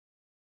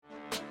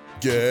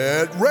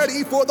Get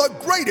ready for the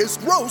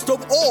greatest roast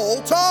of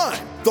all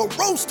time, the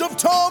Roast of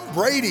Tom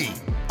Brady,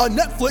 a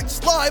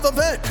Netflix live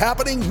event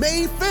happening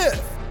May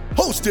 5th.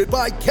 Hosted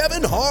by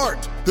Kevin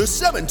Hart, the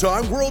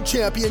 7-time world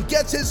champion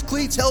gets his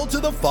cleats held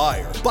to the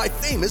fire by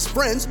famous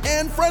friends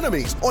and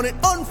frenemies on an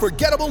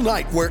unforgettable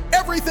night where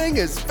everything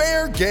is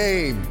fair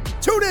game.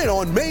 Tune in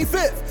on May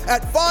 5th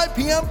at 5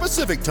 p.m.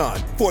 Pacific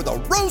time for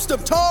the Roast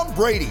of Tom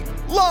Brady,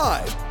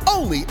 live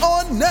only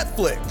on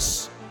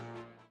Netflix.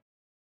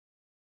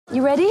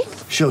 You ready?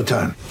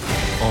 Showtime.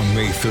 On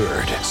May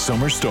 3rd,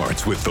 summer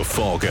starts with The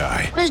Fall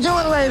Guy. Let's do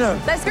it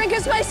later. Let's drink a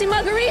spicy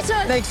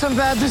margarita. Make some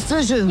bad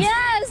decisions.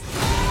 Yes!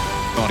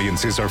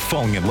 Audiences are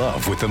falling in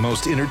love with the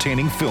most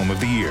entertaining film of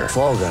the year.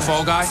 Fall Guy.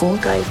 Fall Guy? Fall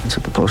Guy. That's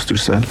what the poster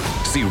said.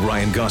 See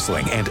Ryan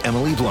Gosling and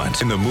Emily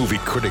Blunt in the movie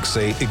critics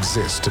say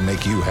exists to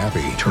make you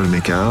happy. Trying to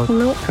make it out?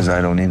 Nope. Because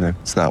I don't either.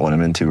 It's not what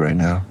I'm into right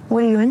now.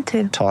 What are you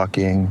into?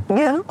 Talking.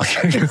 Yeah.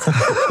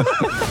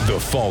 The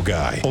Fall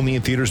Guy. Only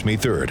in theaters May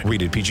 3rd.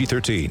 Rated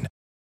PG-13.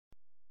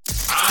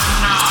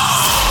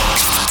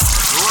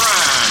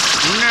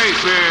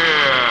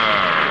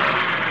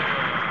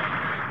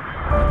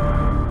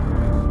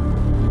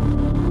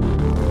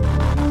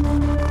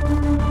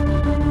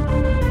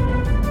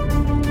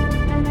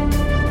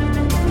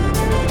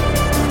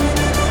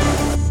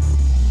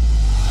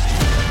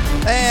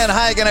 And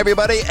hi again,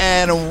 everybody,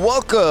 and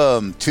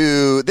welcome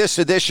to this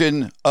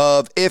edition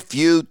of If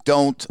You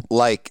Don't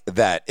Like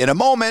That. In a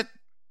moment,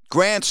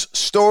 Grant's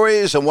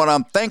stories and what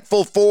I'm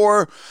thankful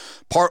for.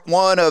 Part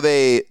one of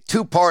a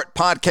two-part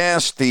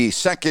podcast. The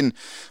second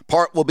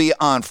part will be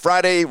on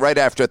Friday, right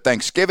after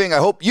Thanksgiving. I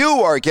hope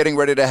you are getting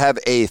ready to have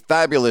a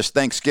fabulous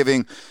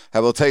Thanksgiving.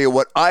 I will tell you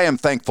what I am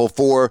thankful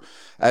for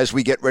as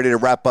we get ready to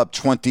wrap up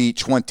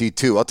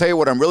 2022. I'll tell you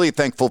what I'm really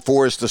thankful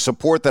for is the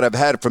support that I've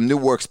had from New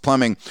Works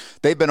Plumbing.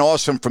 They've been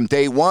awesome from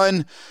day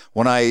one.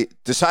 When I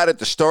decided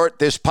to start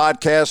this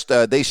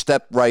podcast, they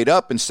stepped right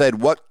up and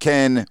said, what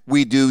can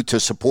we do to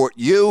support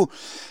you?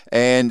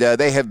 And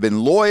they have been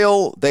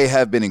loyal. They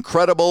have been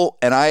incredible.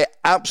 And I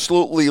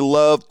absolutely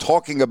love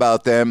talking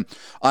about them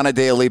on a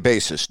daily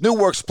basis. New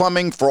Works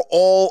Plumbing for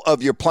all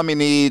of your plumbing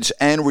needs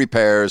and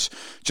repairs.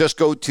 Just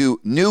go to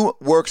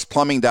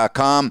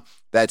newworksplumbing.com.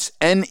 That's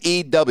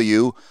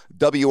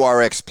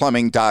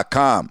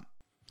NEWWRXplumbing.com.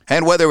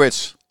 And whether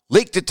it's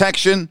leak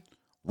detection,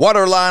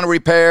 water line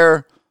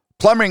repair,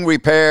 plumbing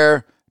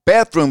repair,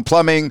 bathroom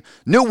plumbing,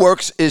 New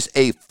Works is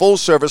a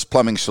full-service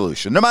plumbing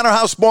solution. No matter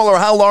how small or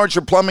how large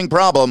your plumbing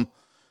problem,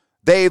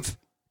 they've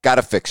got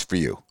a fix for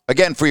you.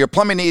 Again, for your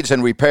plumbing needs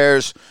and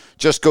repairs,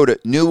 just go to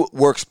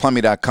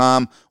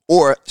newworksplumbing.com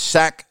or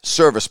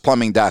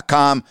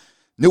sackserviceplumbing.com.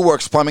 New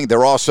Works Plumbing,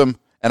 they're awesome,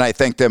 and I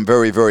thank them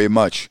very, very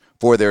much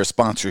for their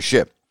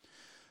sponsorship.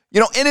 You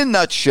know, in a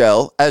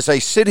nutshell, as I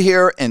sit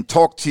here and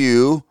talk to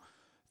you,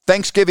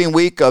 Thanksgiving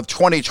week of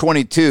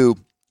 2022,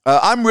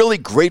 I'm really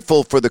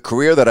grateful for the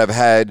career that I've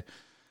had.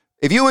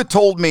 If you had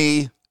told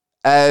me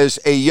as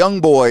a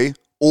young boy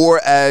or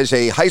as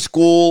a high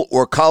school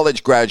or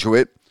college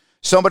graduate,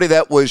 somebody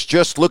that was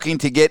just looking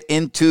to get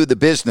into the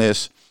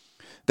business,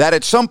 that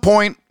at some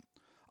point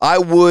I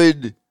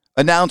would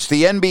announce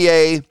the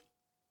NBA,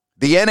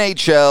 the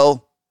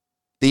NHL,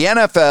 the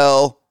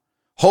NFL,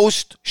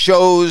 host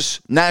shows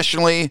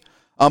nationally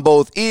on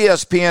both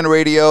ESPN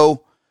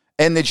Radio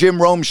and the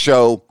Jim Rome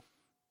Show,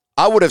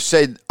 I would have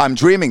said, I'm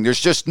dreaming.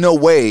 There's just no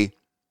way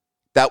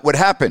that would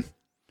happen.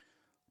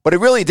 But it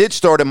really did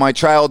start in my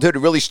childhood. It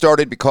really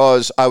started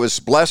because I was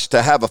blessed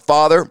to have a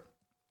father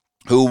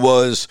who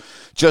was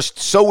just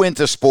so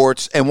into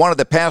sports and wanted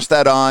to pass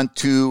that on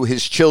to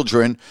his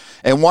children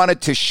and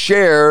wanted to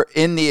share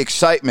in the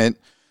excitement.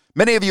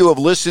 Many of you have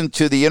listened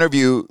to the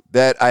interview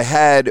that I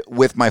had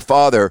with my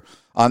father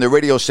on the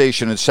radio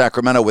station in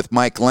Sacramento with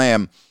Mike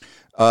Lamb,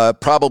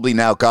 probably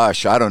now,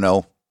 I don't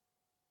know,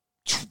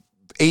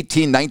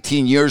 18,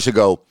 19 years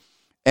ago.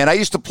 And I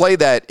used to play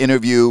that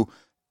interview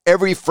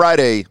every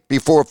Friday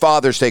before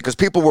Father's Day because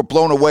people were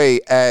blown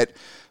away at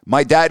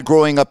my dad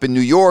growing up in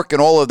New York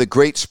and all of the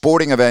great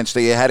sporting events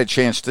that he had a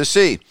chance to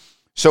see.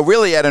 So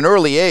really at an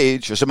early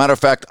age, as a matter of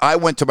fact, I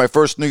went to my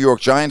first New York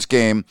Giants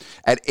game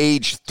at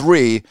age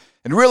 3.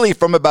 And really,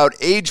 from about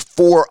age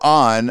 4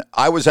 on,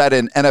 I was at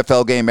an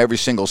NFL game every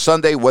single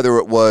Sunday, whether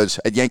it was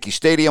at Yankee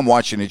Stadium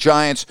watching the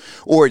Giants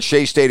or at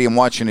Shea Stadium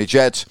watching the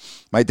Jets.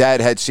 My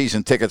dad had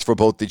season tickets for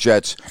both the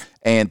Jets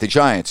and the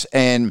Giants.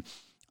 And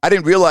I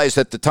didn't realize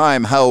at the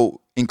time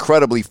how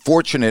incredibly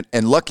fortunate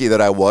and lucky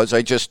that I was.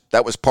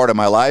 That was part of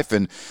my life,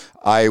 and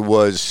I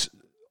was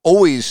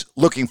always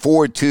looking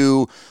forward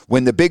to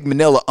when the big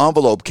manila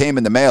envelope came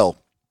in the mail.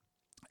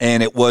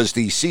 And it was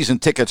the season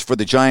tickets for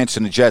the Giants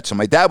and the Jets. And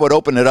my dad would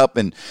open it up,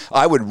 and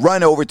I would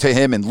run over to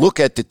him and look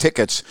at the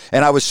tickets.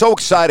 And I was so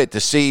excited to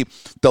see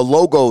the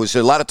logos.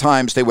 A lot of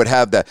times they would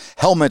have the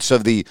helmets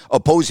of the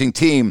opposing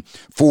team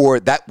for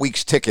that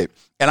week's ticket.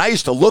 And I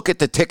used to look at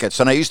the tickets,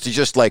 and I used to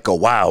just like go,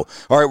 wow,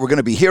 all right, we're going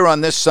to be here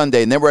on this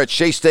Sunday, and then we're at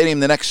Shea Stadium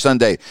the next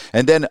Sunday,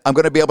 and then I'm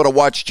going to be able to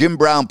watch Jim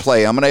Brown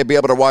play. I'm going to be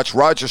able to watch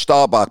Roger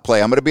Staubach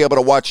play. I'm going to be able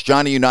to watch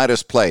Johnny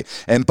Unitas play,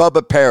 and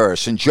Bubba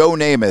Paris, and Joe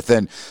Namath,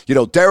 and,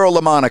 Darryl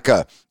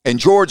LaMonica, and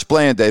George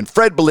Blanda, and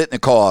Fred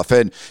Biletnikoff,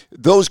 and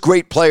those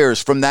great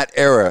players from that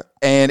era.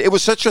 And it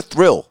was such a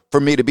thrill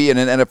for me to be in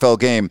an NFL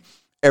game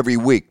every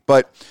week.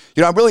 But,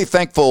 I'm really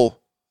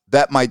thankful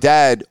that my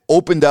dad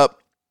opened up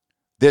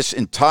this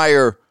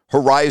entire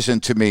horizon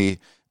to me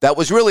that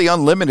was really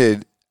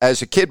unlimited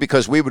as a kid,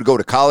 because we would go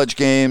to college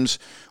games.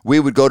 We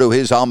would go to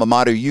his alma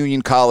mater,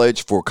 Union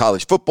College, for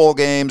college football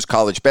games,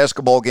 college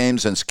basketball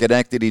games in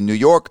Schenectady, New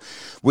York,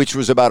 which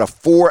was about a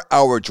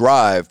 4-hour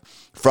drive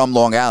from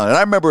Long Island. And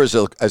I remember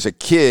as a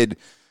kid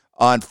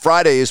on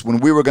Fridays when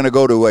we were going to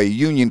go to a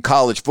Union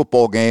College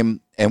football game,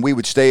 and we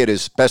would stay at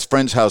his best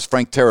friend's house,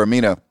 Frank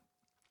Terramina.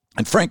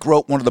 And Frank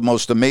wrote one of the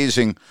most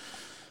amazing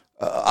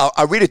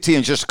I'll read it to you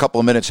in just a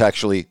couple of minutes,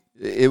 actually.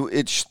 It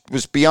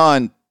was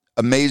beyond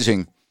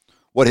amazing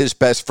what his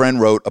best friend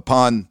wrote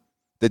upon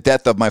the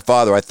death of my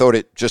father. I thought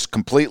it just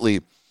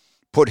completely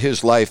put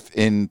his life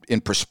in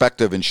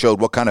perspective and showed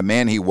what kind of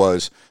man he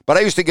was. But I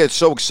used to get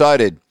so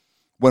excited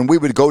when we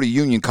would go to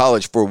Union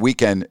College for a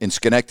weekend in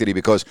Schenectady,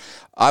 because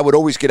I would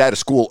always get out of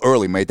school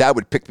early. My dad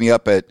would pick me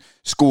up at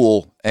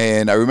school,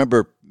 and I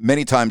remember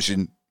many times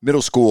in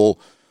middle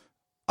school,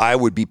 I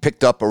would be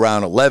picked up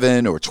around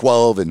 11 or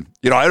 12, and,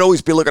 I'd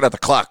always be looking at the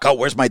clock. Oh,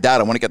 where's my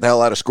dad? I want to get the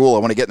hell out of school. I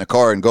want to get in the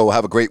car and go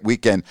have a great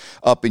weekend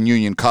up in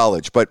Union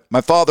College. But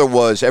my father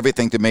was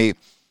everything to me.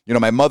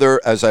 My mother,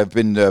 as I've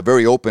been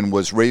very open,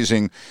 was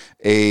raising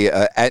a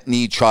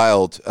at-need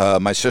child.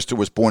 My sister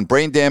was born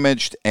brain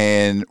damaged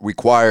and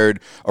required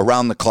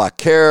around-the-clock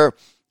care,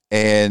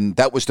 and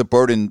that was the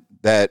burden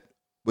that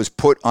was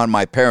put on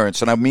my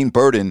parents. And I mean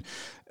burden.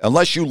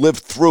 Unless you lived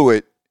through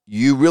it,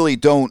 you really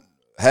don't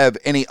have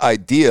any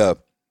idea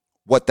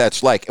what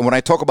that's like. And when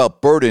I talk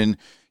about burden,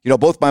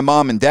 both my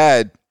mom and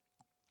dad,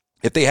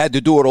 if they had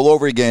to do it all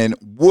over again,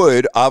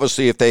 would,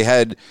 obviously, if they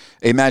had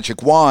a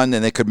magic wand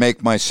and they could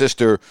make my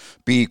sister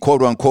be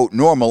quote unquote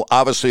normal,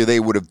 obviously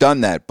they would have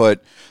done that.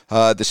 But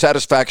the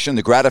satisfaction,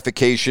 the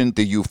gratification,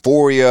 the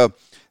euphoria,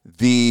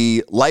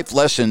 the life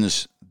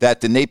lessons that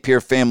the Napier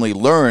family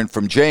learned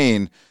from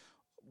Jane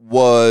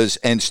was,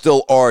 and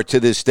still are to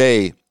this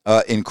day,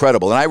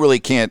 incredible. And I really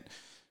can't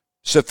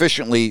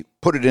sufficiently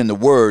put it into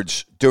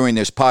words during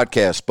this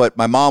podcast, but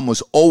my mom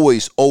was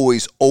always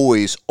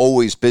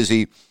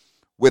busy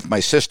with my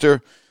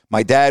sister.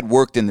 My dad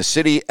worked in the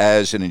city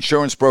as an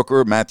insurance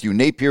broker, Matthew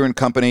Napier and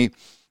Company,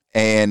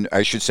 and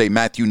I should say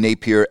Matthew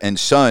Napier and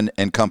Son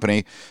and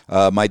Company.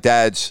 My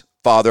dad's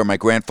father, my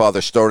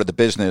grandfather, started the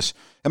business,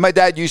 and my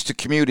dad used to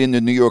commute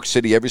into New York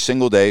City every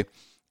single day.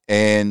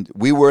 And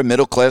we were a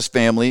middle-class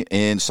family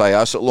in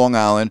Syosset, Long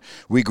Island.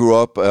 We grew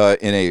up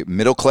in a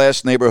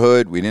middle-class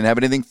neighborhood. We didn't have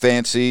anything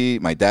fancy.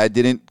 My dad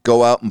didn't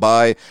go out and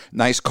buy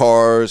nice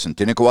cars and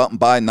didn't go out and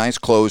buy nice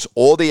clothes.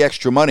 All the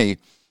extra money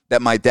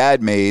that my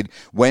dad made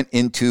went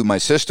into my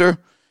sister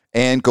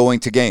and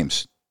going to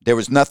games. There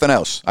was nothing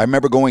else. I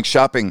remember going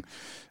shopping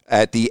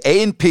at the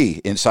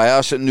A&P in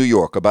Syosset, New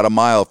York, about a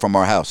mile from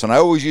our house. And I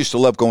always used to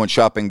love going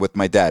shopping with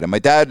my dad. And my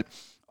dad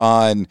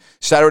on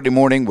Saturday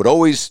morning would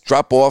always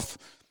drop off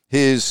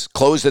his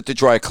clothes at the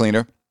dry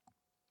cleaner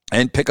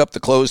and pick up the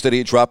clothes that he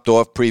had dropped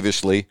off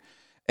previously.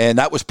 And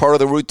that was part of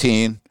the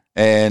routine.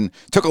 And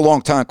it took a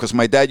long time because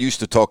my dad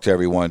used to talk to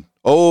everyone.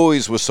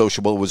 Always was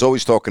sociable, was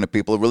always talking to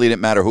people. It really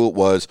didn't matter who it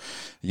was.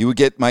 You would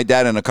get my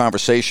dad in a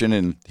conversation,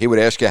 and he would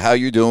ask you how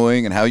you're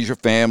doing and how's your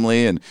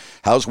family and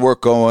how's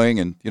work going.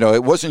 And,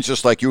 it wasn't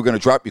just like you were going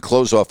to drop your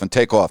clothes off and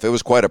take off. It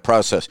was quite a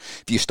process.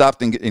 If you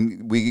stopped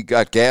and we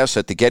got gas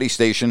at the Getty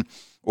station,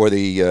 or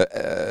the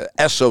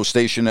Esso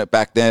station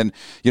back then,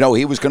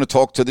 he was going to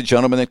talk to the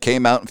gentleman that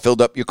came out and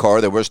filled up your car.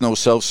 There was no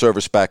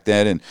self-service back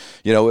then. And,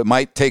 it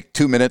might take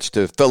 2 minutes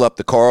to fill up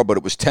the car, but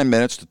it was 10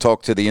 minutes to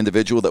talk to the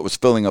individual that was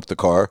filling up the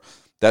car.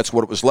 That's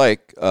what it was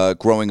like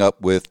growing up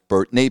with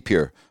Bert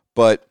Napier.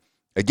 But,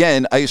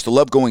 again, I used to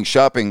love going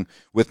shopping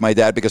with my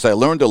dad because I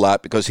learned a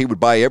lot, because he would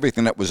buy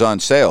everything that was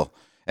on sale.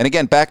 And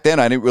again, back then,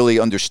 I didn't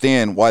really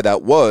understand why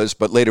that was.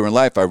 But later in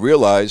life, I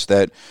realized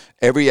that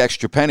every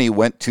extra penny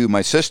went to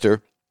my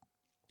sister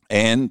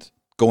and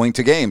going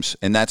to games.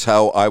 And that's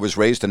how I was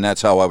raised, and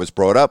that's how I was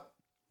brought up.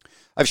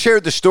 I've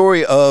shared the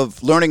story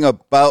of learning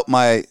about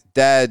my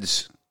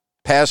dad's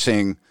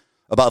passing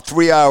about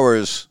 3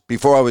 hours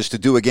before I was to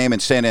do a game in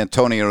San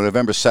Antonio on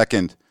November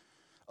 2nd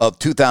of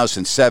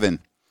 2007.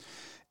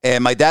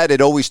 And my dad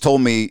had always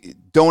told me,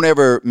 don't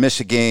ever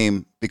miss a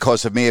game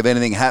because of me. If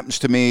anything happens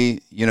to me,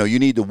 you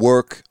need to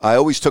work. I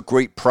always took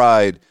great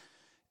pride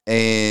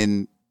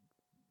in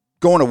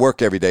going to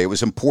work every day. It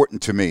was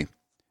important to me.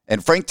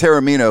 And Frank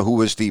Terramina, who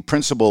was the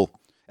principal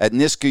at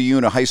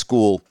Niskayuna High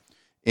School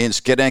in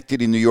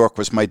Schenectady, New York,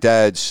 was my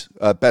dad's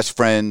best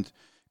friend,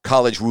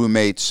 college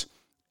roommates.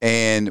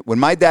 And when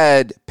my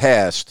dad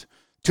passed,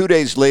 2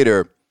 days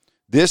later,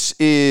 this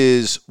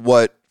is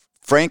what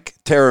Frank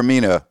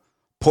Terramina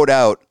put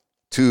out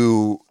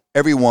to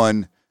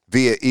everyone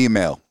via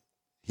email.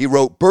 He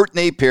wrote, Bert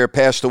Napier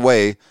passed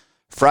away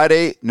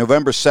Friday,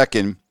 November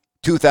 2nd,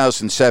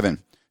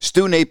 2007.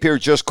 Stu Napier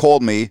just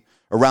called me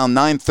around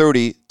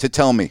 9:30 to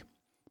tell me.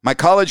 My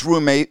college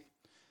roommate,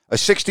 a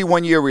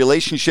 61-year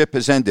relationship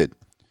has ended.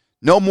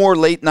 No more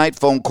late-night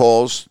phone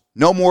calls,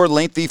 no more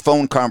lengthy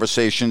phone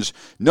conversations,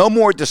 no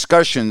more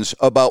discussions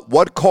about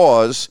what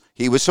cause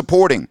he was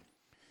supporting.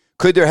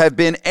 Could there have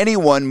been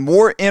anyone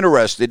more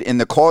interested in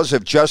the cause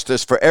of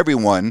justice for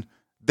everyone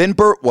than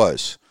Bert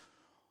was?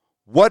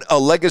 What a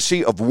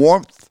legacy of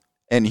warmth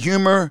and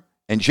humor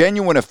and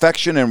genuine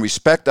affection and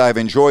respect I've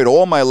enjoyed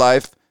all my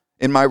life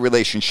in my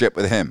relationship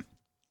with him.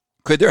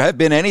 Could there have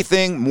been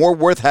anything more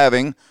worth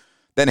having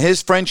than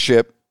his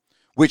friendship,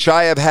 which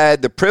I have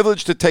had the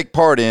privilege to take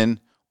part in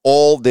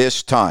all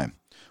this time?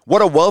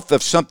 What a wealth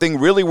of something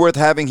really worth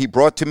having he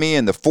brought to me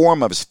in the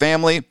form of his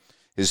family,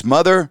 his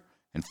mother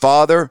and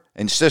father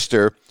and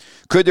sister.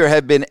 Could there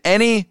have been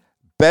any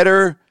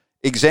better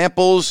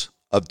examples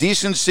of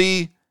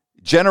decency,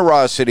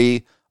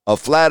 generosity, of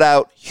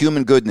flat-out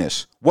human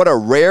goodness? What a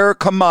rare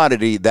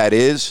commodity that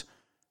is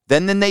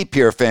than the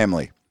Napier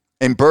family.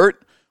 And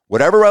Bert,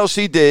 whatever else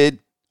he did,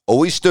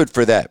 always stood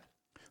for that.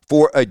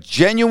 For a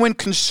genuine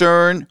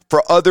concern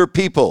for other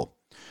people,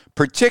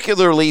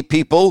 particularly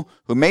people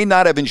who may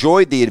not have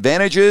enjoyed the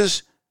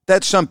advantages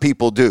that some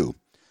people do.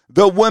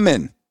 The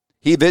women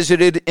he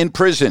visited in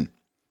prison,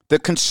 the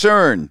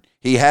concern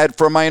he had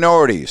for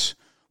minorities.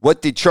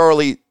 What did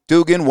Charlie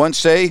Dugan once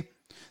say?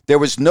 There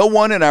was no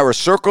one in our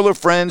circle of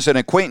friends and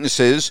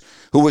acquaintances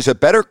who was a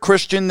better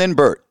Christian than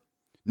Bert.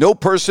 No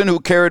person who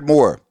cared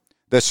more.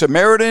 The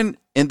Samaritan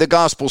in the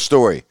gospel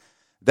story.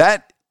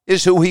 That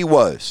is who he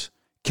was,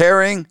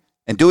 caring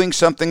and doing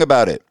something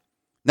about it.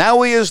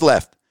 Now he is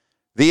left,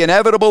 the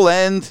inevitable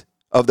end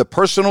of the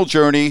personal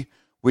journey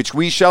which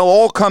we shall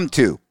all come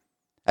to,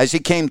 as he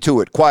came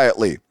to it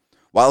quietly,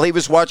 while he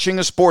was watching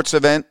a sports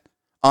event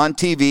on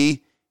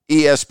TV,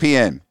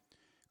 ESPN.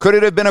 Could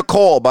it have been a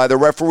call by the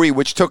referee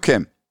which took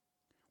him?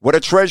 What a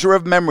treasure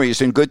of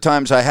memories and good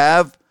times I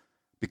have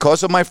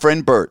because of my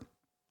friend Bert.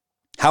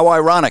 How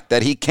ironic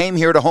that he came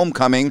here to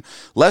homecoming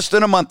less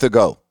than a month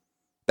ago,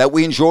 that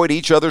we enjoyed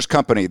each other's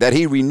company, that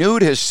he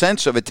renewed his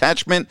sense of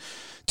attachment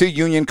to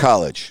Union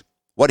College.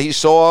 What he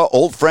saw,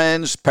 old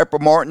friends, Pepper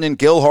Martin and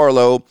Gil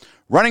Harlow,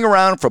 running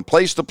around from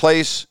place to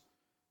place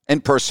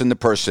and person to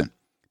person.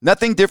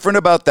 Nothing different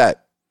about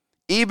that.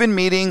 Even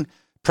meeting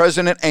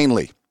President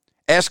Ainley,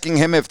 asking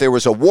him if there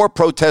was a war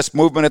protest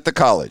movement at the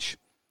college.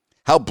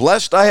 How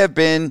blessed I have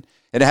been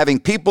in having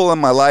people in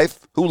my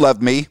life who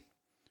love me.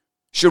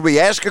 Should we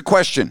ask a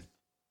question?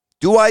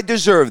 Do I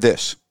deserve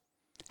this?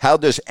 How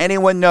does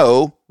anyone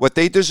know what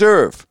they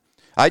deserve?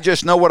 I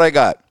just know what I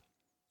got.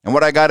 And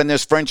what I got in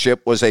this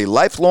friendship was a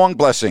lifelong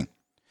blessing.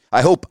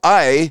 I hope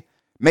I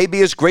may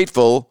be as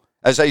grateful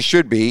as I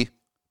should be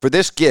for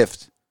this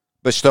gift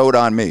bestowed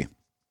on me.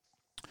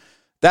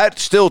 That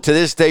still to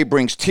this day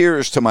brings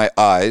tears to my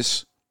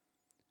eyes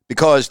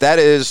because that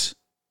is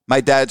my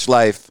dad's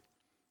life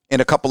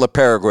in a couple of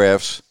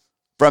paragraphs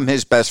from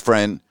his best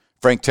friend,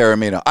 Frank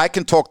Taormina. I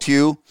can talk to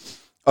you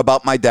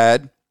about my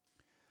dad,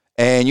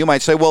 and you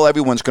might say, well,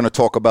 everyone's going to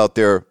talk about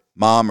their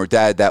mom or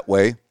dad that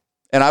way,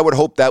 and I would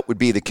hope that would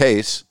be the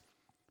case.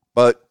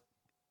 But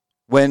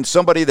when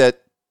somebody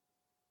that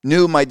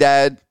knew my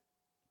dad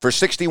for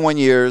 61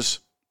 years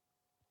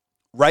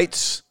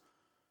writes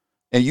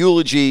a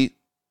eulogy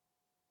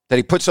that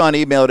he puts on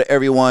email to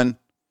everyone,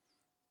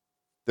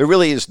 there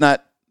really has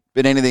not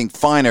been anything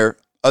finer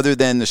other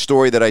than the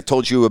story that I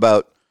told you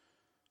about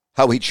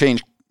how he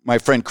changed my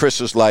friend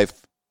Chris's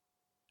life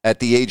at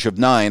the age of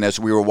 9 as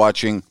we were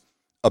watching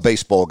a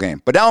baseball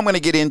game. But now I'm going to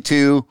get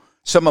into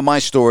some of my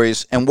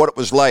stories and what it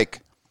was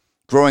like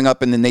growing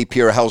up in the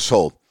Napier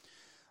household.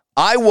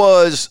 I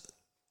was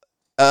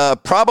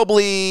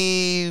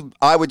probably,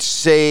 I would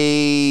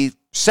say,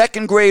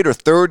 second grade or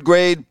third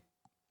grade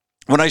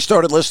when I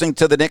started listening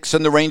to the Knicks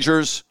and the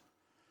Rangers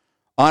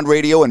on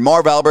radio, and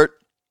Marv Albert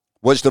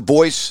was the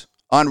voice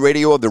on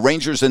radio of the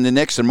Rangers and the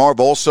Knicks, and Marv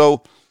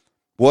also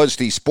was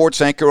the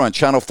sports anchor on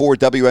Channel 4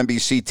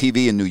 WNBC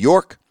TV in New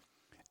York.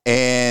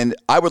 And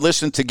I would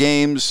listen to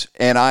games,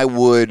 and I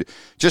would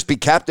just be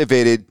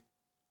captivated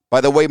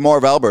by the way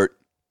Marv Albert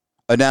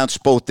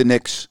announced both the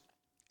Knicks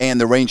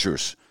and the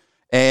Rangers.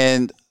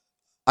 And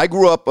I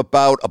grew up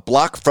about a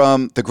block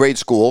from the grade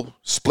school,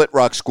 Split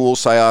Rock School,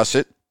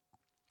 Syosset.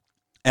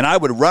 And I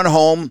would run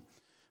home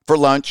for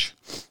lunch,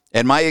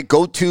 and my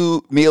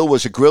go-to meal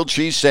was a grilled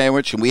cheese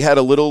sandwich, and we had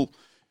a little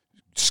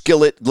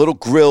skillet, little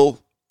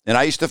grill, and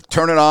I used to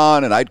turn it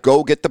on, and I'd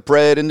go get the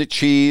bread and the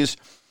cheese,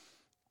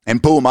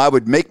 and boom, I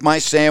would make my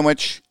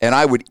sandwich, and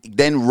I would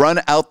then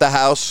run out the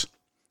house,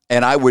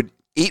 and I would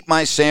eat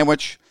my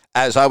sandwich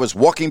as I was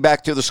walking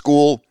back to the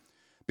school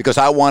because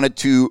I wanted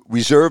to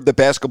reserve the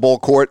basketball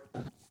court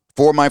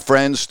for my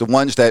friends, the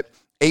ones that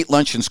ate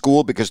lunch in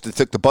school because they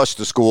took the bus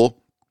to school.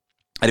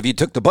 And if you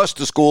took the bus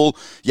to school,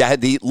 you had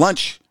to eat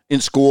lunch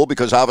in school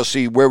because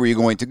obviously where were you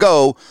going to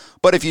go?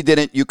 But if you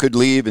didn't, you could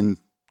leave and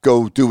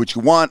go do what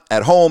you want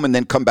at home and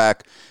then come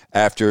back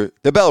after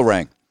the bell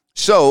rang.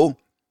 So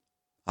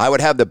I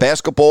would have the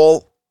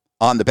basketball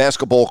on the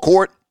basketball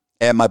court,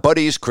 and my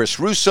buddies, Chris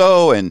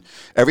Russo and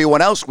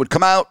everyone else, would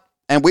come out,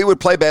 and we would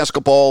play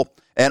basketball,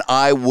 and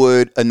I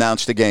would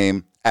announce the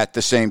game at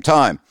the same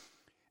time.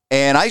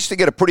 And I used to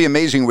get a pretty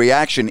amazing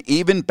reaction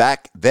even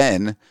back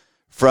then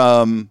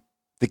from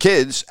the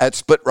kids at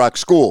Split Rock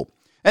School.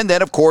 And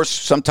then, of course,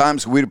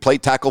 sometimes we would play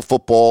tackle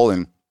football,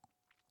 and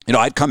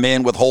I'd come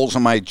in with holes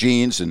in my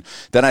jeans, and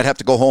then I'd have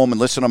to go home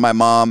and listen to my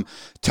mom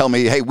tell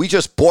me, hey, we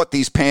just bought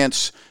these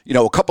pants,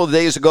 a couple of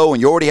days ago,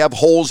 and you already have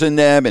holes in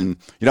them. And,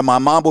 my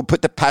mom would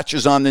put the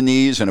patches on the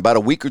knees, and about a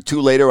week or two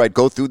later, I'd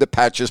go through the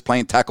patches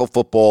playing tackle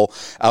football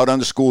out on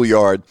the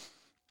schoolyard.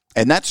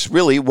 And that's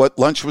really what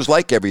lunch was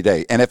like every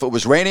day. And if it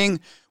was raining,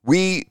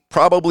 we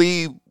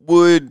probably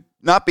would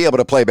not be able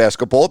to play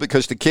basketball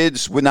because the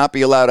kids would not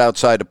be allowed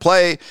outside to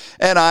play,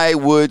 and I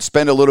would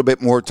spend a little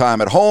bit more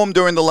time at home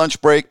during the lunch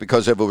break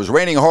because if it was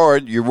raining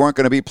hard, you weren't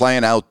going to be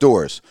playing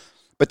outdoors.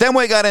 But then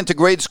when I got into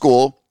grade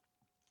school,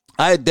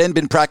 I had then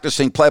been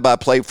practicing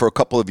play-by-play for a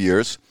couple of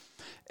years,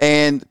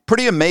 and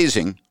pretty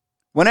amazing,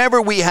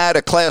 whenever we had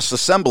a class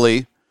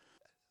assembly,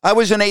 I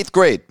was in 8th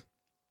grade,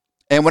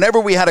 and whenever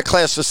we had a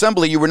class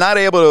assembly, you were not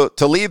able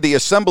to leave the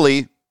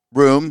assembly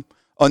room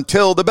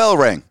until the bell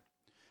rang.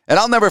 And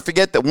I'll never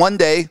forget that one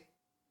day,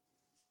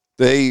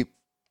 the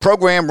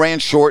program ran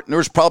short, and there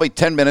was probably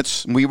 10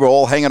 minutes, and we were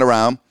all hanging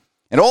around.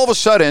 And all of a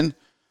sudden,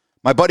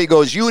 my buddy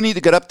goes, you need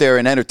to get up there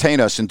and entertain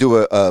us and do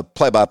a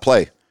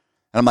play-by-play. And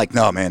I'm like,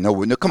 no, man, no,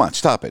 come on,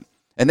 stop it.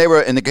 And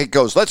the kid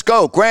goes, let's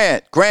go,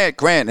 Grant.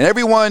 And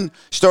everyone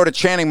started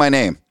chanting my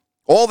name.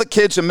 All the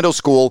kids in middle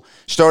school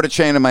started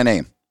chanting my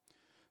name.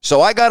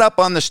 So I got up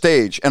on the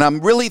stage, and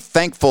I'm really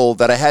thankful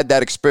that I had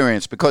that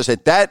experience because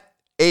at that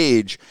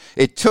age,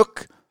 it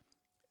took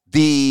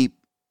the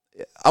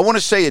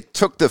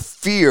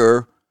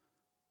fear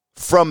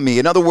from me.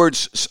 In other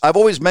words, I've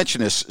always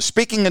mentioned this.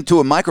 Speaking into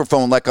a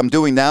microphone like I'm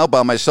doing now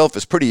by myself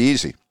is pretty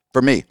easy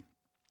for me.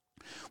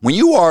 When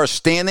you are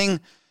standing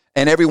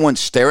and everyone's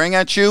staring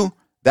at you,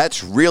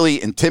 that's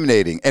really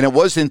intimidating. And it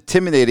was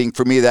intimidating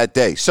for me that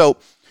day. So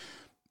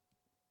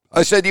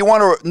I said, do you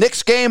want a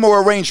Knicks game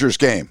or a Rangers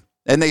game?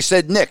 And they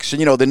said Knicks.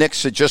 And, the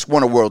Knicks had just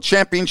won a world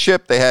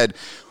championship. They had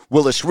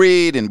Willis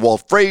Reed and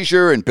Walt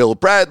Frazier and Bill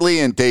Bradley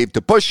and Dave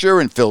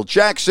DeBusschere and Phil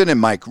Jackson and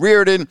Mike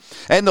Reardon.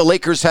 And the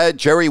Lakers had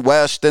Jerry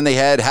West and they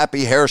had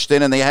Happy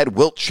Hairston and they had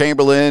Wilt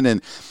Chamberlain.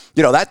 And,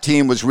 that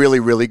team was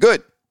really, really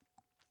good.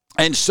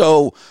 And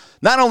so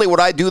not only would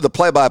I do the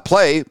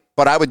play-by-play,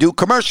 but I would do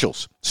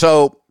commercials.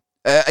 So,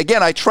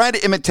 again, I try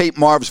to imitate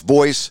Marv's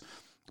voice.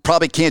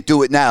 Probably can't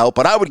do it now,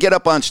 but I would get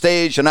up on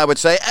stage and I would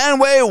say,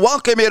 and we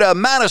welcome you to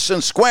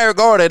Madison Square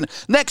Garden,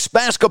 Knicks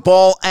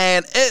basketball,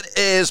 and it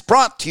is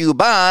brought to you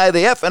by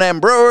the F&M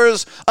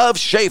Brewers of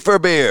Schaefer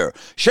Beer.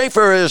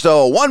 Schaefer is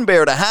the one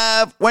beer to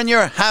have when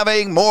you're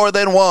having more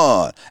than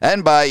one.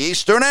 And by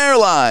Eastern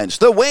Airlines,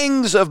 the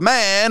wings of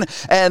man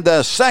and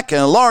the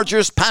second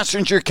largest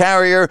passenger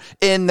carrier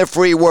in the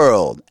free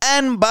world.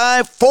 And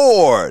by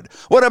Ford.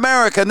 When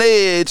America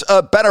needs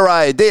a better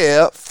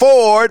idea,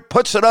 Ford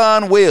puts it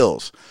on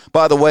wheels.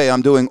 By the way,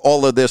 I'm doing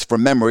all of this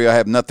from memory. I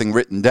have nothing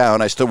written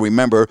down. I still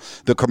remember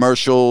the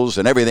commercials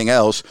and everything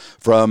else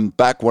from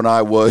back when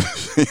I was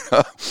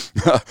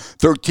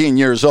 13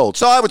 years old.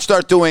 So I would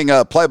start doing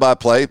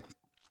play-by-play.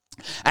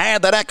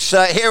 And the Knicks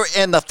here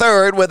in the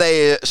third with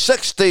a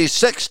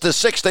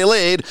 66-60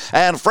 lead.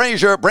 And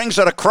Frazier brings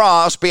it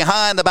across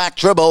behind the back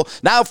dribble.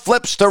 Now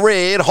flips to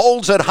Reed,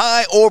 holds it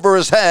high over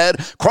his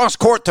head. Cross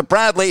court to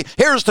Bradley.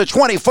 Here's the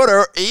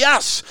 20-footer.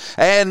 Yes.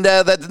 And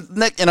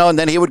and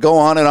then he would go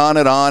on and on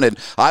and on. And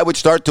I would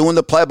start doing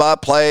the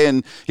play-by-play.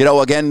 And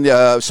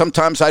again,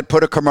 sometimes I'd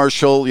put a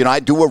commercial.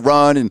 I'd do a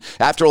run. And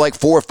after like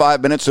 4 or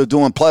 5 minutes of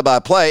doing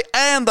play-by-play,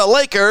 and the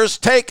Lakers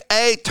take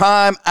a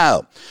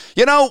timeout.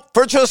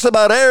 For just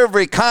about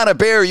every kind of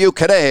beer you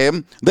could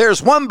name,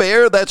 there's one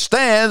beer that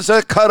stands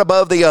a cut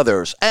above the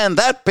others, and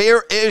that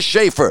beer is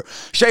Schaefer.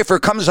 Schaefer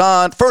comes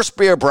on, first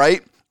beer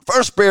bright,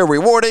 first beer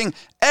rewarding,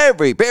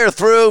 every beer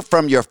through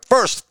from your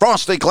first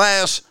frosty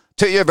glass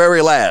to your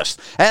very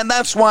last. And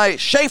that's why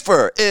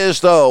Schaefer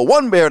is the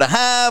one beer to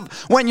have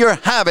when you're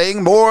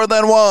having more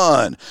than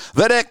one.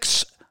 The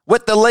Knicks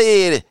with the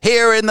lead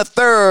here in the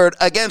third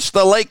against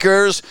the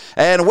Lakers,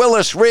 and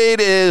Willis Reed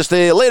is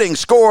the leading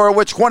scorer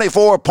with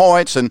 24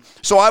 points, and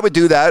so I would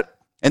do that,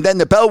 and then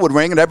the bell would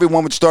ring, and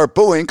everyone would start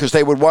booing because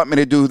they would want me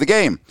to do the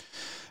game.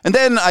 And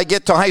then I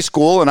get to high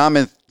school, and I'm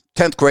in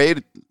 10th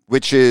grade,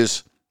 which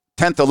is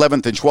 10th,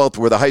 11th, and 12th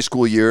were the high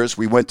school years.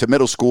 We went to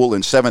middle school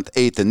in 7th,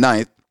 8th, and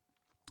 9th,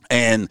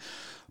 and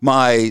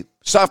my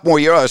sophomore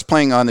year, I was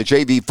playing on the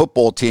JV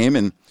football team,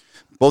 and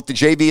both the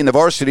JV and the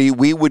varsity,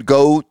 we would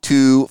go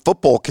to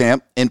football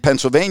camp in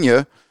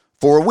Pennsylvania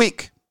for a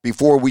week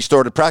before we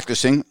started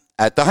practicing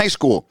at the high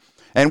school.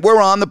 And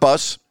we're on the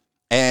bus,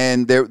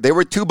 and there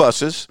were 2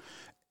 buses,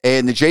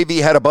 and the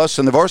JV had a bus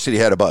and the varsity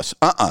had a bus.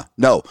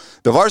 No.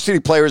 The varsity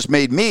players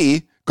made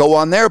me go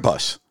on their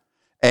bus.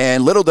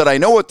 And little did I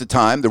know at the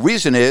time, the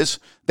reason is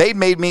they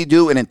made me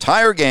do an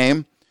entire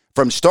game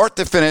from start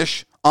to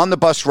finish on the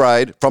bus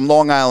ride from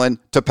Long Island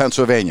to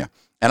Pennsylvania.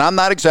 And I'm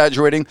not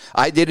exaggerating.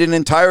 I did an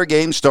entire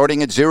game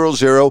starting at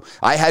 0-0.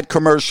 I had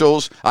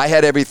commercials. I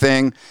had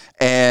everything.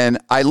 And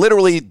I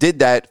literally did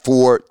that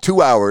for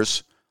 2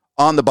 hours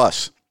on the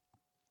bus.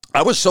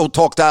 I was so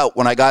talked out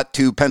when I got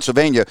to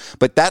Pennsylvania,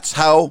 but that's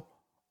how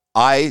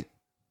I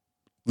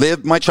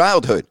lived my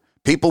childhood.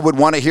 People would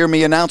want to hear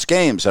me announce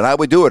games, and I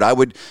would do it. I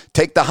would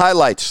take the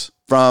highlights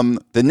from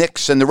the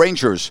Knicks and the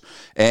Rangers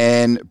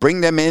and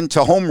bring them into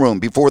homeroom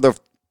before the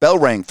bell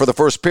rang for the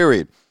first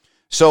period.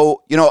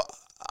 So,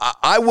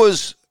 I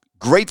was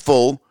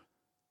grateful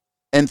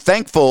and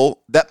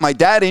thankful that my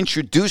dad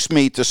introduced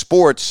me to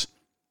sports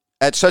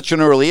at such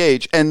an early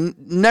age, and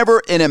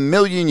never in a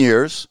million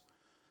years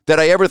did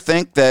I ever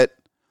think that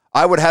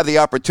I would have the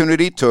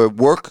opportunity to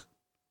work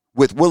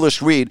with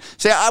Willis Reed.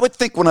 See, I would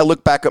think when I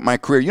look back at my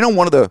career,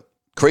 one of the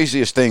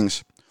craziest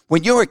things,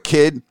 when you're a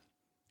kid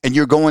and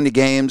you're going to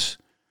games,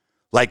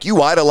 like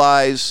you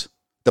idolize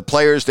the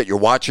players that you're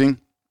watching.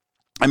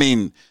 I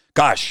mean,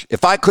 gosh,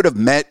 if I could have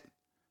met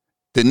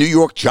the New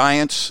York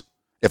Giants,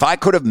 if I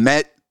could have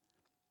met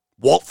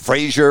Walt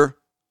Frazier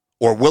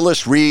or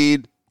Willis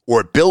Reed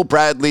or Bill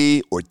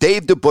Bradley or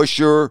Dave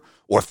DeBusschere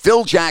or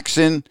Phil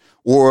Jackson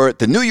or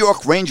the New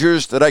York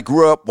Rangers that I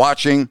grew up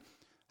watching,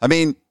 I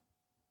mean,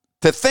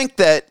 to think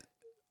that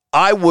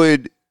I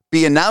would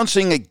be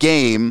announcing a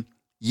game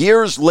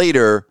years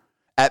later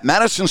at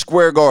Madison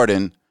Square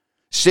Garden,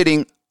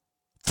 sitting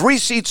 3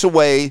 seats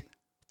away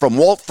from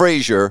Walt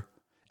Frazier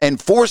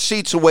and 4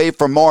 seats away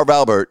from Marv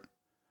Albert,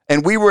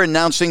 and we were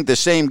announcing the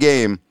same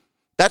game,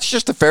 that's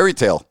just a fairy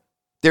tale.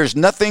 There's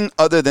nothing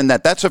other than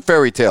that. That's a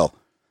fairy tale.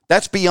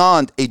 That's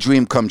beyond a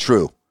dream come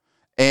true.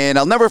 And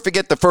I'll never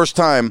forget the first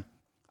time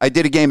I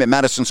did a game at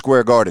Madison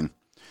Square Garden.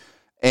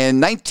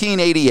 In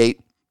 1988,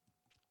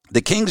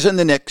 the Kings and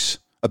the Knicks,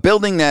 a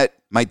building that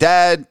my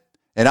dad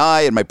and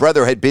I and my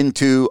brother had been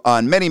to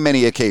on many,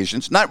 many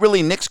occasions. Not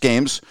really Knicks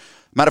games.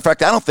 Matter of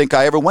fact, I don't think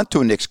I ever went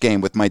to a Knicks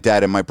game with my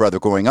dad and my brother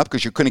growing up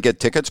because you couldn't get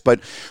tickets. But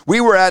we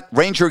were at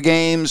Ranger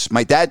games.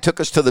 My dad took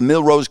us to the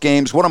Milrose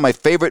games. One of my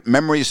favorite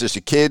memories as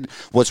a kid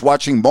was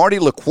watching Marty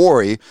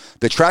LaQuarrie,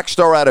 the track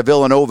star out of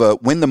Villanova,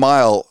 win the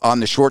mile on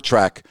the short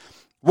track.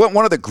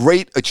 One of the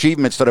great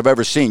achievements that I've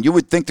ever seen. You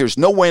would think there's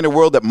no way in the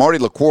world that Marty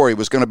LaQuarrie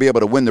was going to be able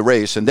to win the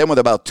race. And then with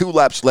about 2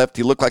 laps left,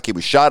 he looked like he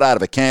was shot out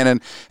of a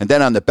cannon. And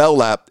then on the bell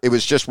lap, it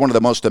was just one of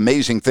the most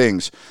amazing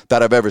things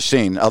that I've ever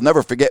seen. I'll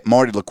never forget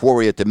Marty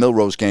LaQuarrie at the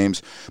Milrose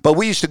games. But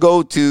we used to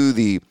go to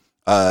the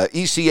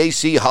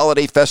ECAC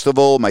Holiday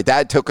Festival. My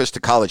dad took us to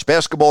college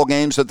basketball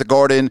games at the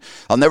Garden.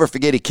 I'll never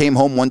forget, he came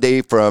home one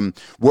day from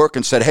work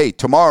and said, hey,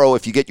 tomorrow,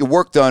 if you get your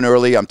work done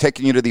early, I'm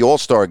taking you to the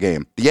All-Star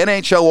game, the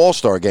NHL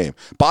All-Star game.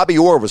 Bobby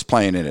Orr was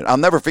playing in it. I'll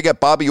never forget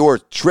Bobby Orr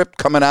tripped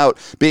coming out,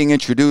 being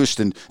introduced,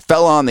 and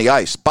fell on the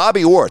ice.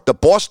 Bobby Orr, the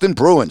Boston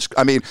Bruins.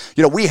 I mean,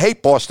 we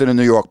hate Boston and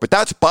New York, but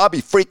that's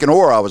Bobby freaking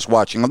Orr I was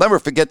watching. I'll never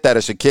forget that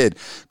as a kid,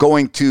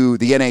 going to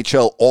the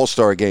NHL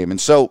All-Star game.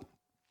 And so,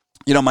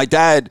 my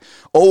dad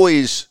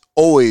always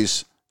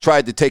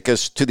tried to take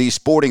us to these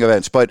sporting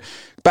events. But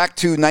back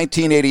to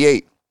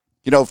 1988,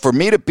 for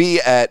me to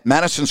be at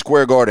Madison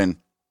Square Garden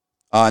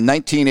in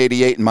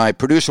 1988, and my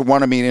producer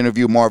wanted me to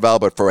interview Marv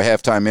Albert for a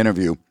halftime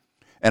interview.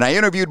 And I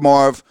interviewed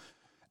Marv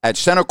at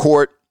center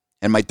court,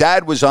 and my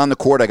dad was on the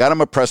court. I got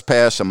him a press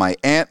pass, and my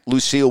aunt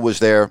Lucille was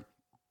there.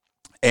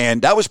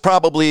 And that was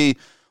probably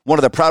one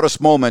of the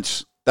proudest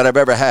moments that I've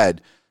ever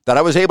had, that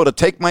I was able to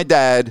take my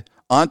dad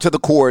onto the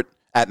court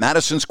at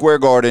Madison Square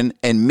Garden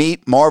and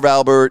meet Marv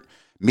Albert,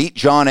 meet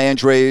John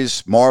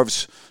Andres,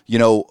 Marv's,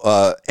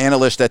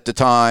 analyst at the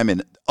time,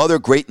 and other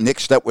great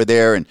Knicks that were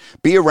there, and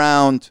be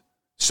around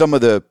some of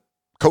the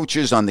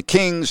coaches on the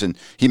Kings. And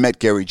he met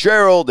Gary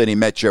Gerald, and he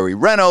met Jerry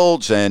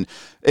Reynolds, and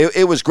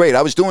it was great.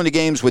 I was doing the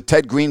games with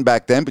Ted Green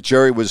back then, but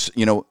Jerry was,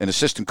 an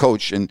assistant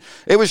coach, and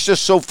it was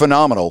just so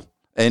phenomenal.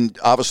 And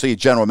obviously a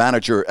general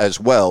manager as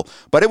well.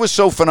 But it was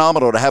so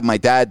phenomenal to have my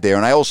dad there.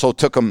 And I also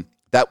took him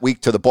that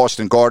week to the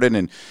Boston Garden,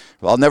 and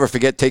I'll never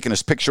forget taking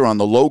his picture on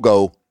the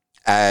logo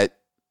at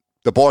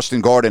the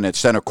Boston Garden at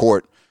center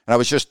court. And I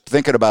was just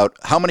thinking about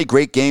how many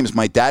great games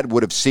my dad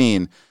would have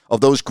seen of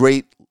those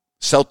great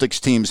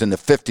Celtics teams in the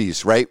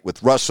 50s, right,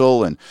 with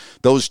Russell and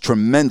those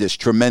tremendous,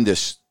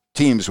 tremendous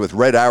teams with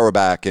Red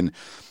Auerbach. And,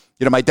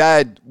 my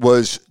dad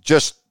was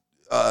just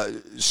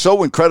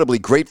so incredibly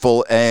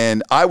grateful,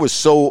 and I was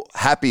so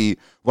happy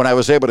when I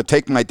was able to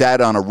take my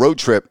dad on a road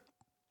trip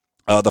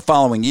the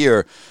following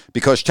year,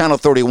 because Channel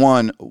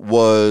 31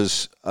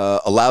 was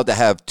allowed to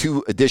have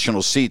 2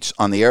 additional seats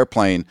on the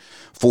airplane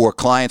for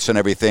clients and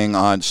everything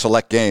on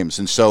select games.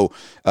 And so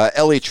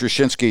Elliot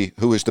Trushinsky,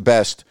 who is the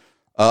best,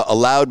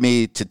 allowed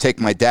me to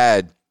take my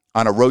dad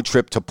on a road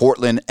trip to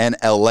Portland and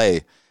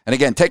L.A. And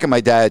again, taking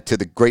my dad to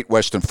the Great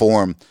Western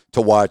Forum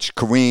to watch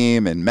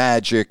Kareem and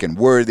Magic and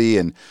Worthy.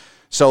 And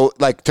so,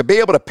 to be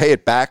able to pay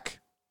it back,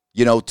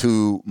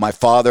 to my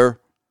father,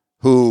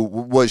 who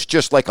was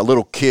just like a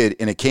little kid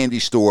in a candy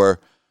store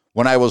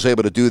when I was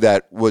able to do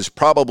that, was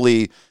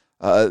probably,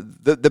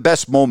 the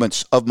best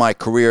moments of my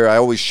career. I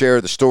always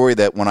share the story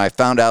that when I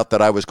found out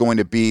that I was going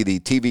to be the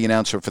TV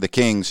announcer for the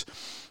Kings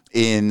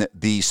in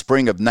the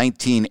spring of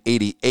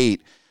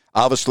 1988,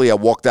 obviously I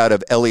walked out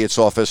of Elliott's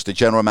office, the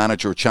general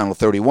manager of Channel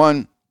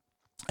 31,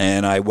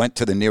 and I went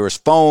to the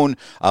nearest phone.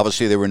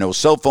 Obviously, there were no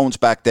cell phones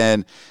back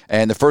then.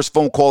 And the first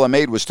phone call I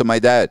made was to my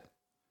dad.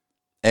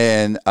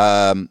 And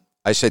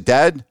I said,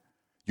 Dad,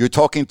 you're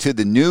talking to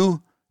the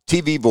new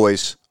TV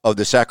voice of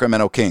the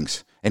Sacramento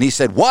Kings. And he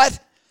said, what?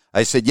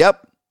 I said,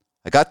 yep,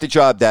 I got the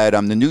job, Dad.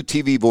 I'm the new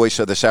TV voice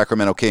of the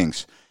Sacramento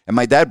Kings. And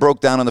my dad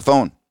broke down on the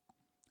phone.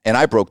 And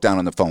I broke down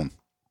on the phone.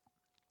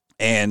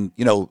 And,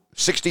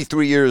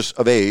 63 years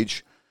of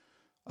age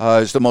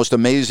is the most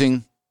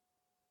amazing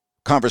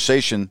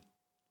conversation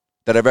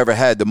that I've ever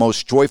had, the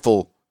most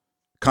joyful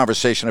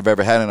conversation I've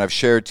ever had. And I've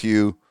shared to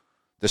you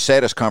the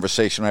saddest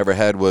conversation I ever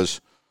had was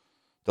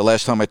the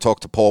last time I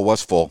talked to Paul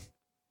Westphal,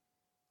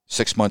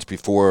 6 months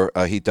before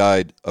he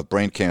died of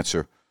brain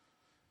cancer.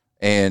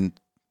 And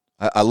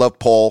I love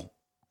Paul.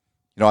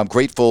 I'm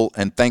grateful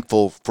and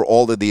thankful for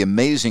all of the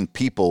amazing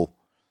people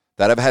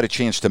that I've had a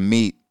chance to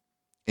meet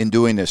in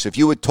doing this. If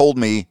you had told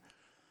me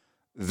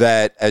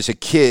that as a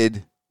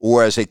kid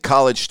or as a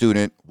college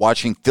student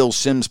watching Phil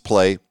Simms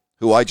play,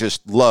 who I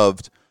just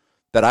loved,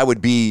 that I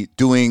would be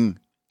doing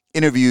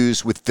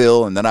interviews with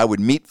Phil and then I would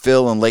meet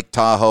Phil in Lake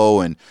Tahoe,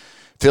 and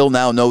Phil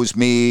now knows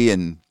me,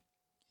 and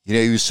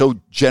he was so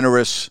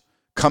generous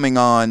coming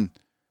on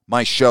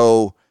my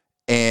show.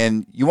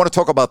 And you want to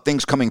talk about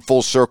things coming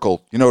full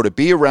circle, to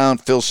be around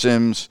Phil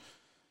Simms,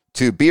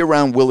 to be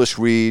around Willis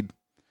Reed,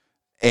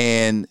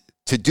 and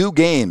to do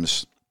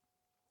games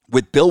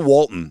with Bill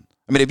Walton.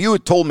 I mean, if you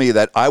had told me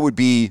that I would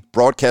be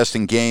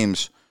broadcasting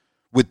games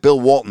with Bill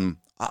Walton,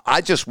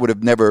 I just would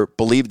have never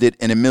believed it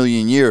in a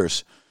million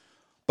years.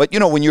 But,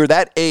 when you're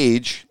that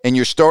age and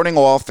you're starting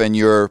off and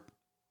you're,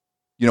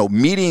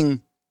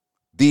 meeting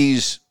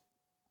these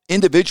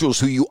individuals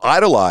who you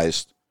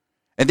idolized,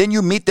 and then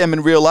you meet them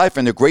in real life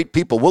and they're great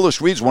people.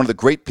 Willis Reed's one of the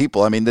great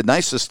people. I mean, the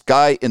nicest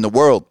guy in the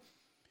world.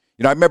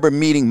 I remember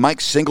meeting Mike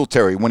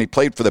Singletary when he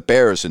played for the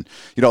Bears, and,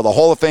 the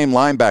Hall of Fame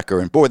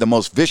linebacker, and, boy, the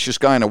most vicious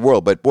guy in the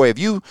world. But, boy, if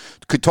you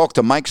could talk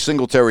to Mike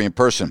Singletary in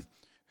person,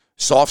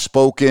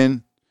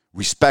 soft-spoken,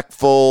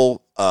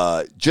 respectful,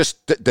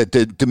 just the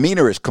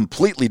demeanor is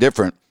completely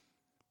different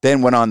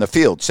than when on the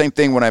field. Same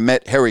thing when I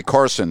met Harry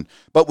Carson.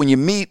 But when you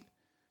meet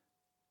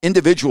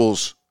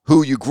individuals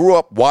who you grew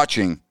up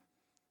watching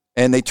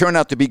and they turn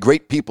out to be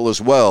great people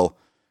as well,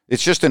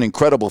 it's just an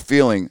incredible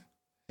feeling.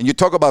 And you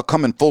talk about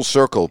coming full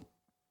circle.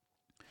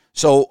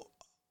 So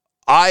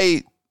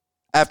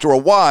after a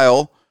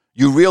while,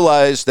 you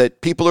realize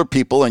that people are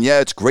people, and yeah,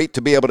 it's great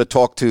to be able to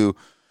talk to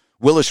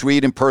Willis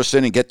Reed in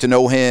person and get to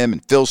know him,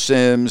 and Phil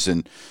Simms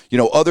and,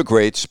 other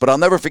greats. But I'll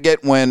never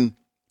forget when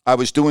I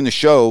was doing the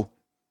show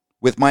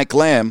with Mike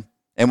Lamb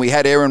and we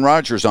had Aaron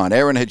Rodgers on.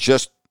 Aaron had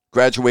just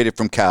graduated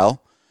from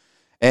Cal,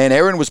 and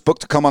Aaron was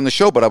booked to come on the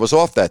show, but I was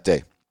off that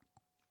day.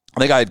 I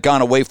think I had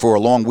gone away for a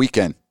long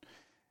weekend.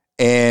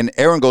 And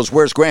Aaron goes,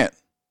 where's Grant?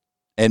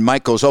 And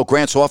Mike goes, oh,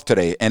 Grant's off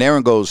today. And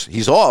Aaron goes,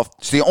 he's off.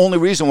 It's the only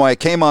reason why I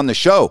came on the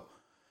show.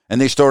 And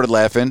they started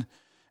laughing.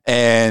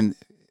 And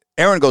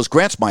Aaron goes,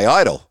 Grant's my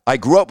idol. I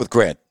grew up with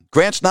Grant.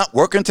 Grant's not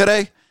working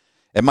today?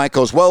 And Mike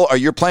goes, well,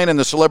 you're playing in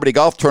the celebrity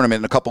golf tournament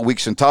in a couple of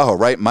weeks in Tahoe,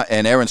 right?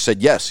 And Aaron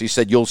said, yes. He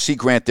said, you'll see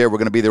Grant there. We're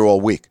going to be there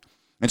all week.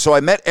 And so I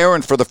met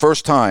Aaron for the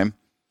first time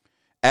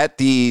at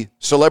the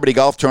celebrity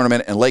golf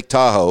tournament in Lake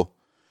Tahoe.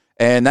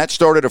 And that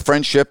started a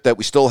friendship that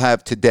we still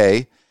have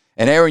today.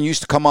 And Aaron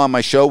used to come on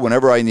my show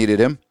whenever I needed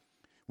him.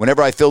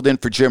 Whenever I filled in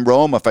for Jim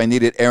Rome, if I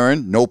needed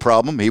Aaron, no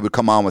problem. He would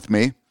come on with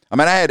me. I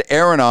mean, I had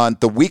Aaron on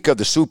the week of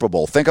the Super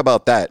Bowl. Think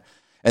about that.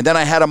 And then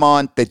I had him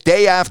on the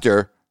day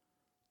after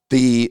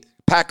the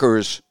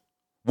Packers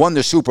won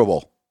the Super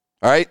Bowl.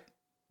 All right?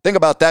 Think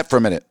about that for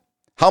a minute.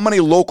 How many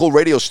local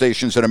radio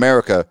stations in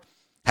America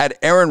had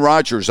Aaron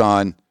Rodgers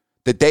on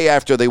the day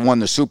after they won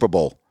the Super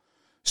Bowl?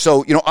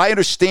 So, I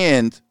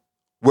understand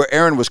where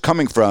Aaron was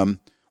coming from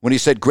when he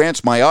said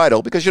Grant's my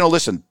idol because,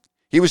 listen,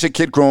 he was a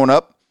kid growing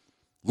up,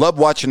 loved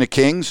watching the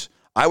Kings.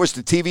 I was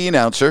the TV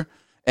announcer,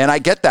 and I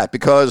get that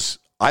because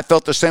I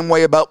felt the same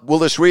way about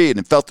Willis Reed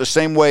and felt the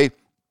same way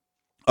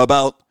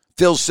about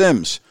Phil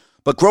Simms.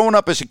 But growing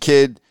up as a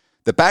kid,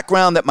 the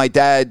background that my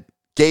dad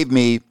gave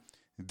me,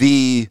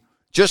 the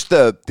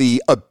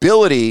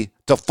ability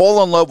to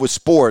fall in love with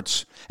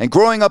sports, and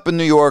growing up in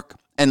New York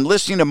and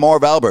listening to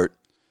Marv Albert,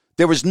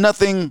 there was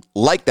nothing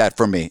like that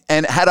for me.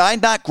 And had I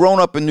not grown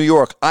up in New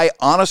York, I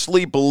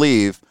honestly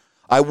believe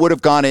I would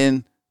have gone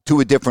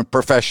into a different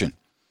profession.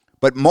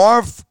 But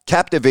Marv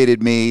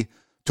captivated me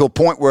to a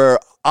point where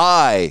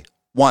I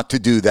want to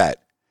do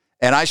that.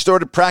 And I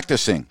started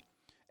practicing.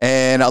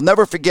 And I'll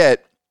never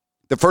forget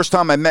the first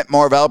time I met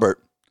Marv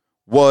Albert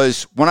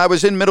was when I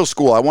was in middle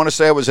school. I want to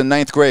say I was in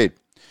 9th grade.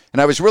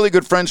 And I was really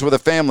good friends with a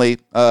family,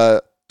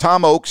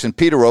 Tom Oakes and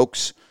Peter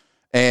Oakes.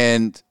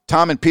 And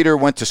Tom and Peter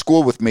went to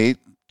school with me.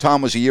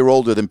 Tom was a year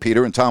older than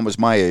Peter, and Tom was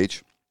my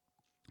age.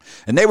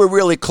 And they were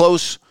really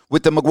close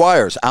with the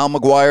McGuires, Al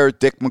McGuire,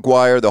 Dick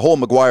McGuire, the whole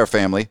McGuire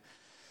family.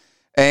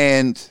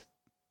 And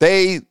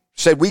they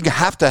said, we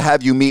have to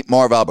have you meet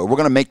Marv Albert. We're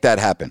going to make that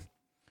happen.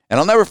 And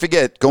I'll never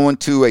forget going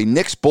to a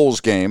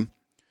Knicks-Bulls game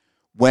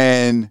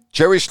when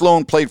Jerry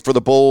Sloan played for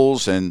the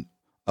Bulls and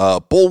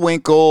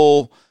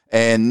Bullwinkle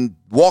and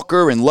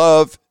Walker and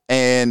Love,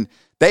 and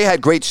they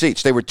had great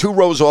seats. They were 2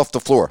 rows off the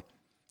floor.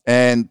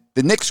 And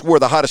the Knicks were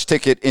the hottest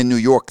ticket in New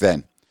York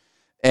then.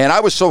 And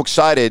I was so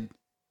excited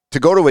to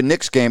go to a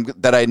Knicks game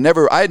that I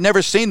had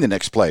never seen the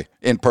Knicks play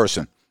in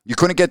person. You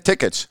couldn't get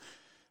tickets.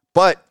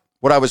 But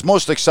what I was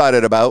most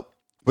excited about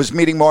was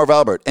meeting Marv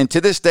Albert. And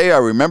to this day, I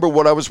remember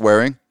what I was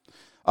wearing.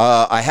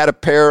 I had a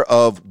pair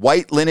of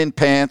white linen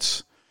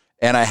pants,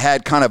 and I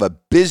had kind of a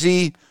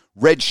busy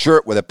red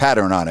shirt with a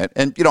pattern on it.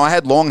 And, I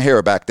had long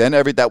hair back then.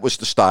 That was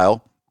the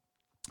style.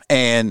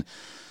 And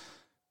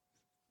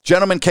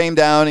gentleman came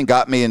down and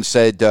got me and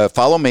said,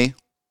 follow me.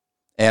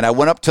 And I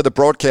went up to the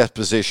broadcast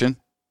position,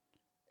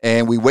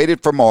 and we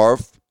waited for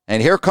Marv.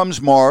 And here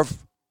comes Marv.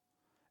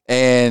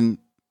 And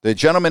the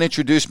gentleman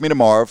introduced me to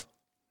Marv.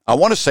 I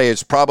want to say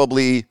it's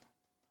probably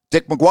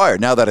Dick McGuire,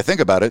 now that I think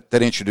about it,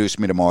 that introduced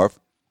me to Marv.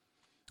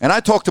 And I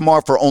talked to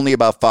Marv for only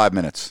about 5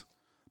 minutes.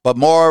 But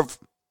Marv,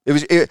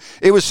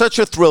 it was such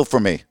a thrill for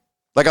me.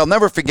 Like, I'll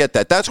never forget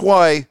that. That's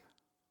why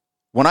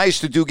when I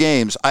used to do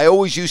games, I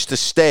always used to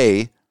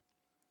stay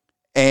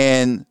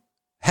and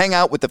hang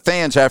out with the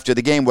fans after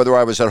the game, whether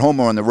I was at home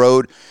or on the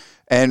road,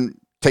 and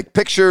take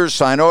pictures,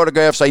 sign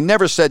autographs. I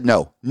never said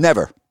no.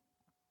 Never.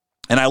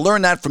 And I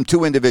learned that from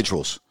 2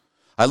 individuals.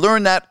 I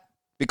learned that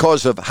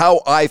because of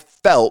how I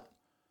felt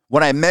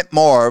when I met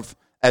Marv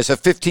as a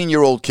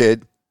 15-year-old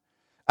kid.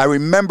 I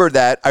remember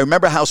that. I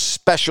remember how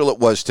special it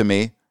was to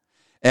me.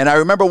 And I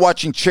remember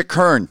watching Chick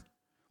Hearn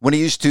when he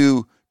used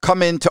to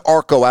come into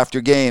Arco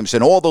after games,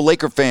 and all the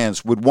Laker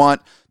fans would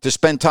want to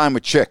spend time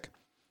with Chick.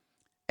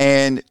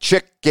 And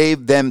Chick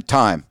gave them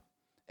time.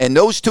 And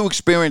those 2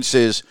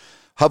 experiences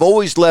have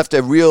always left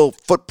a real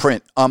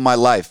footprint on my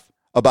life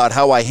about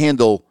how I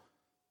handle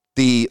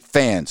the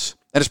fans.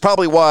 And it's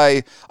probably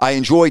why I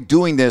enjoy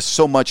doing this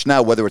so much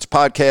now, whether it's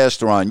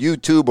podcast or on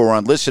YouTube or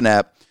on Listen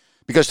App,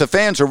 because the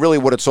fans are really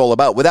what it's all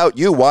about. Without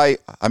you,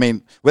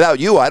 without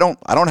you, I don't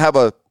have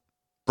a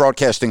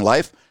broadcasting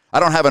life. I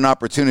don't have an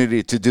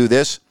opportunity to do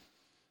this.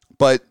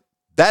 But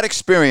that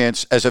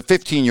experience as a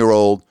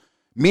 15-year-old,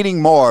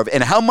 meeting Marv,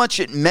 and how much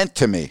it meant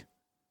to me,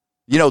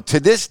 to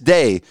this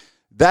day,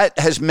 that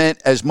has meant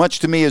as much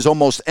to me as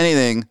almost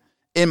anything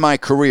in my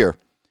career.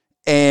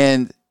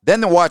 And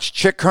then to watch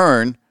Chick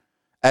Hearn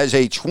as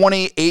a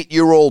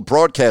 28-year-old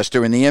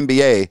broadcaster in the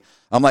NBA,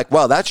 I'm like,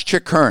 wow, that's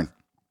Chick Hearn.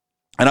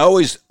 And I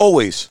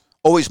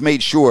always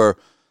made sure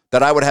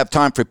that I would have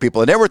time for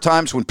people. And there were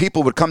times when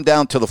people would come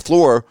down to the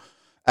floor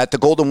at the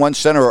Golden One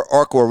Center or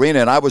Arco Arena,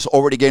 and I was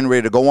already getting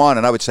ready to go on,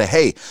 and I would say,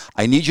 hey,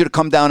 I need you to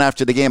come down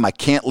after the game. I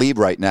can't leave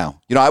right now.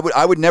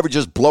 I would never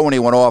just blow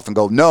anyone off and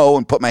go, no,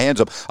 and put my hands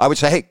up. I would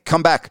say, hey,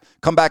 come back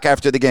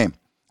after the game,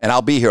 and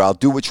I'll be here. I'll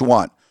do what you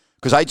want.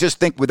 Because I just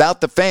think without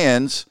the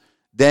fans,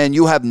 then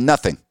you have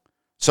nothing.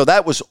 So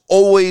that was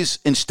always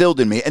instilled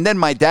in me. And then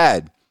my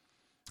dad,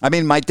 I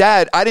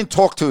didn't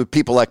talk to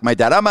people like my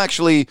dad. I'm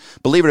actually,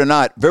 believe it or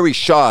not, very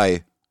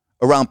shy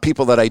around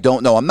people that I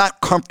don't know. I'm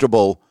not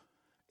comfortable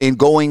in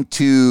going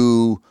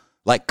to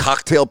like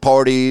cocktail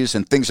parties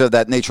and things of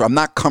that nature. I'm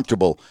not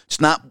comfortable.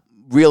 It's not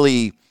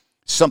really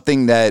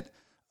something that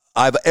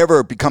I've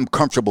ever become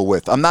comfortable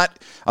with. I'm not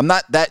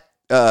that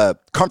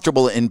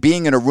comfortable in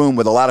being in a room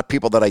with a lot of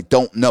people that I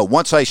don't know.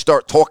 Once I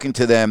start talking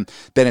to them,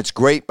 then it's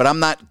great, but I'm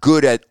not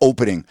good at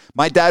opening.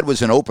 My dad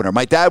was an opener.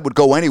 My dad would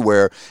go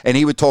anywhere, and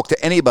he would talk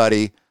to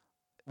anybody,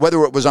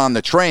 whether it was on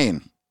the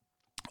train,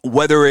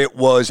 whether it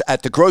was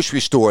at the grocery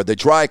store, the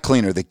dry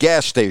cleaner, the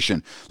gas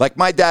station. Like,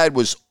 my dad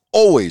was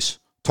always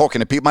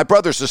talking to people. My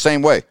brother's the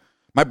same way.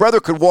 My brother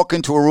could walk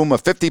into a room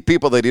of 50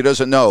 people that he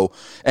doesn't know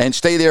and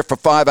stay there for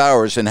 5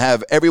 hours and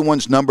have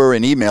everyone's number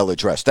and email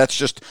address. That's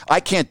just, I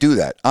can't do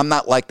that. I'm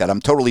not like that. I'm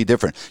totally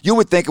different. You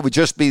would think it would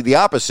just be the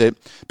opposite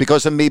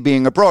because of me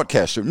being a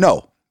broadcaster.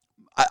 No,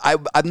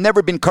 I've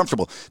never been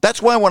comfortable.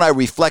 That's why when I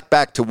reflect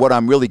back to what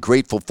I'm really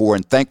grateful for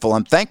and thankful,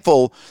 I'm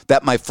thankful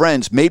that my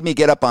friends made me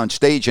get up on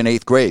stage in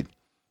 8th grade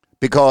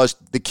because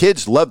the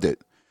kids loved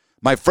it.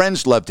 My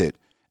friends loved it.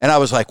 And I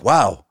was like,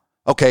 wow.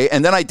 Okay,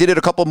 and then I did it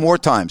a couple more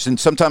times, and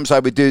sometimes I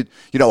would do,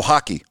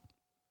 hockey,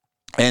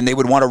 and they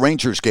would want a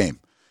Rangers game,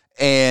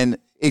 and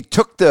it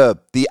took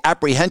the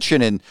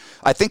apprehension, and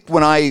I think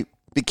when I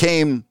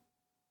became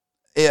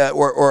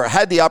or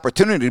had the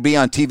opportunity to be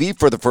on TV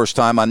for the first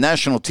time, on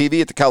national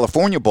TV at the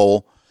California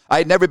Bowl, I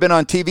had never been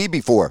on TV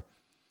before,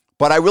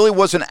 but I really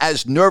wasn't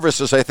as nervous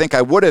as I think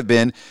I would have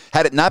been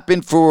had it not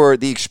been for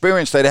the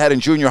experience that I had in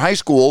junior high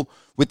school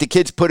with the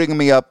kids putting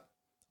me up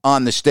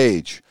on the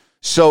stage.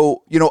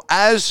 So,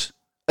 as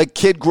a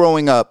kid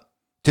growing up,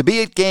 to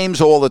be at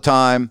games all the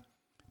time,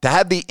 to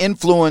have the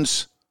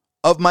influence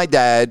of my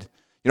dad.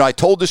 I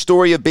told the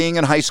story of being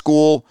in high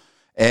school,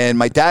 and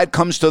my dad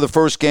comes to the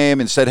first game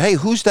and said, hey,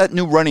 who's that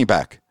new running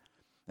back?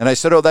 And I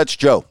said, oh, that's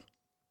Joe.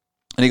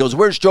 And he goes,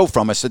 where's Joe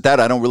from? I said, Dad,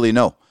 I don't really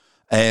know.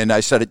 And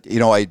I said,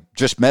 I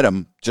just met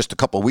him just a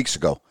couple of weeks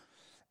ago.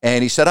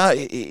 And he said,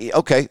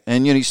 okay.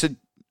 And he said,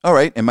 all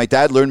right. And my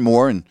dad learned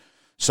more. And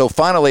so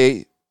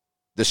finally,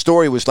 the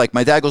story was like,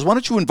 my dad goes, why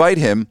don't you invite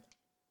him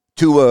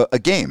to a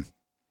game?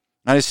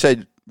 And I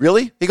said,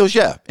 really? He goes,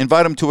 yeah,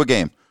 invite him to a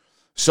game.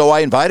 So I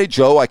invited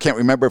Joe. I can't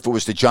remember if it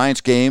was the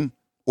Giants game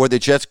or the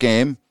Jets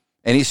game.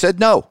 And he said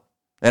no.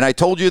 And I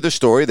told you the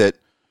story that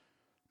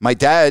my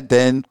dad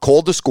then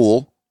called the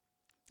school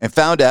and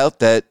found out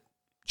that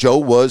Joe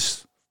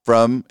was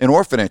from an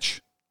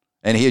orphanage.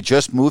 And he had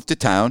just moved to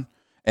town.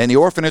 And the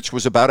orphanage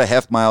was about a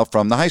half mile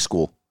from the high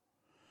school.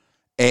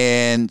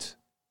 And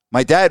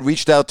my dad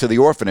reached out to the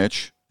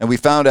orphanage. And we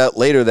found out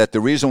later that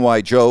the reason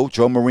why Joe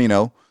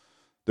Marino,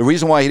 the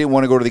reason why he didn't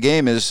want to go to the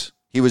game is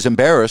he was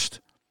embarrassed.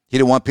 He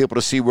didn't want people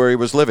to see where he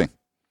was living.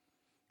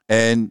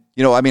 And,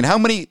 how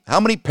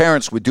many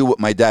parents would do what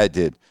my dad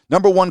did?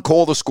 Number one,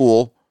 call the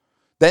school,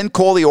 then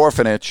call the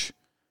orphanage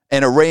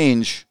and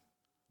arrange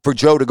for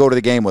Joe to go to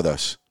the game with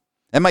us.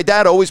 And my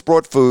dad always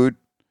brought food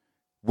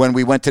when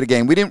we went to the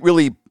game. We didn't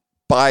really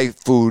buy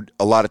food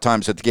a lot of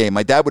times at the game.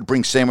 My dad would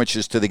bring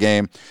sandwiches to the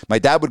game. My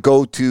dad would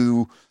go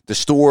to the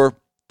store,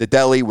 the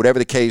deli, whatever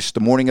the case, the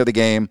morning of the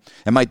game,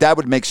 and my dad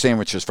would make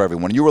sandwiches for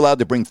everyone. You were allowed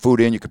to bring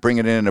food in. You could bring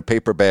it in a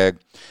paper bag,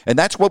 and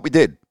that's what we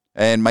did.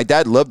 And my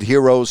dad loved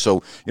Heroes,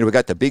 so we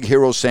got the big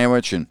Hero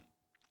sandwich, and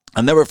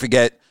I'll never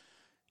forget,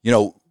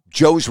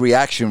 Joe's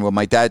reaction when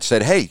my dad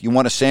said, "Hey, you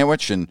want a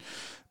sandwich?" And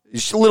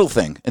it's a little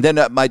thing, and then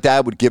my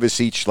dad would give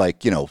us each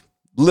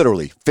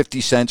literally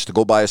 50 cents to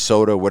go buy a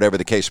soda, whatever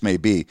the case may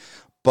be.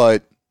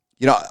 But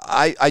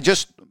I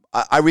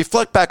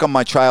reflect back on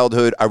my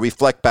childhood. I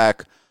reflect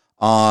back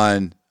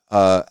on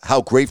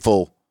how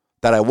grateful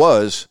that I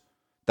was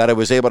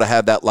able to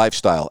have that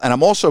lifestyle. And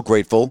I'm also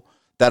grateful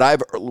that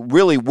I've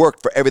really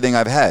worked for everything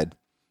I've had.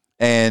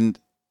 And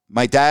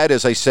my dad,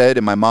 as I said,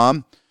 and my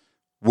mom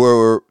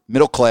were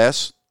middle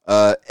class.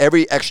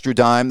 Every extra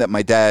dime that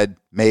my dad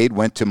made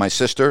went to my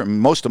sister. And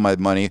most of my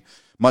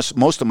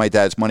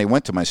dad's money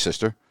went to my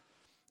sister.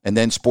 And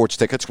then sports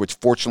tickets, which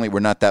fortunately were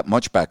not that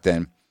much back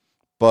then.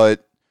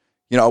 But,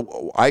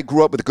 I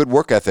grew up with a good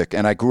work ethic,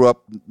 and I grew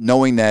up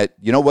knowing that,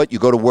 you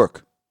go to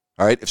work.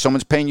 All right? If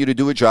someone's paying you to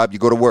do a job, you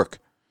go to work.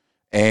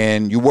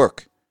 And you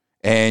work.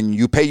 And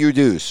you pay your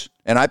dues.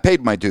 And I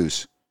paid my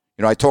dues.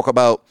 I talk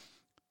about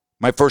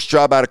my first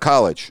job out of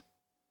college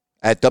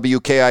at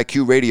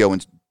WKIQ Radio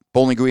in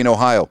Bowling Green,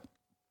 Ohio,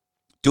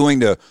 doing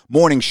the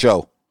morning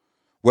show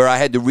where I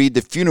had to read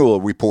the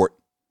funeral report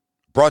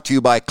brought to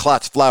you by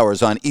Klotz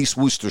Flowers on East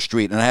Wooster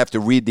Street, and I have to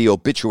read the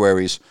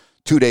obituaries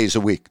 2 days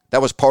a week.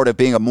 That was part of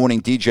being a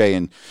morning DJ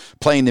and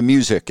playing the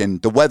music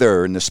and the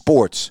weather and the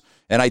sports.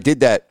 And I did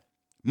that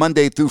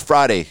Monday through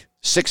Friday,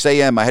 6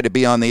 a.m. I had to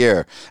be on the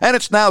air. And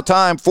it's now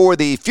time for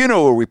the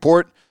funeral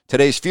report.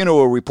 Today's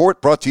funeral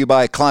report brought to you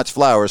by Klotz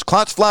Flowers.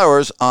 Klotz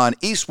Flowers on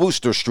East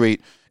Wooster Street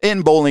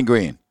in Bowling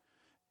Green.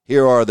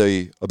 Here are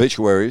the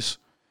obituaries.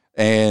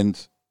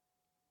 And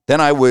then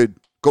I would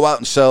go out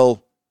and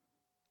sell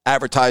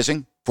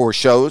advertising for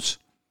shows.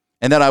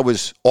 And then I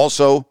was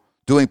also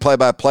doing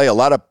play-by-play, a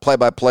lot of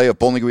play-by-play of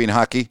Bowling Green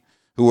hockey,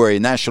 who were a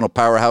national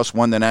powerhouse,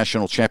 won the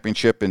national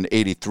championship in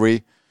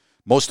 '83.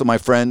 Most of my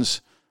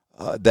friends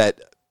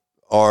that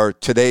are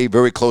today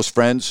very close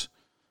friends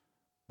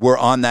were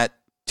on that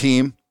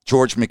team.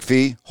 George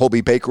McPhee,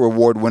 Hobie Baker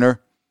Award winner,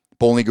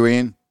 Bowling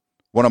Green,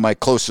 one of my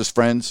closest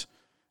friends.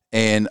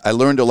 And I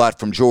learned a lot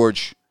from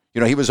George.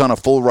 He was on a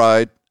full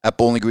ride at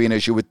Bowling Green,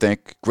 as you would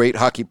think. Great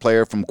hockey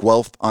player from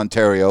Guelph,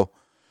 Ontario.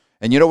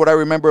 And you know what I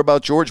remember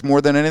about George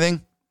more than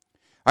anything?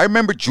 I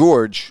remember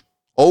George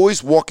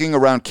always walking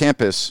around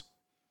campus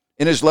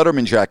in his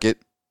Letterman jacket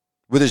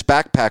with his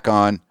backpack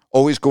on,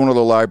 always going to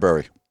the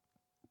library.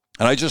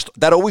 And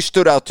that always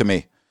stood out to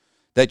me,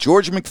 that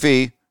George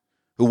McPhee,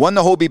 who won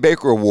the Hobie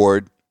Baker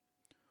Award,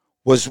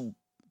 was,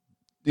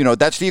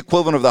 that's the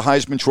equivalent of the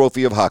Heisman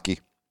Trophy of hockey.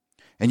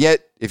 And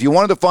yet, if you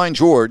wanted to find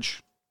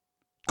George,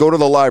 go to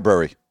the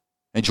library.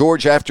 And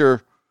George,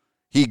 after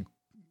he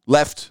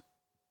left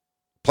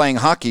playing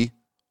hockey,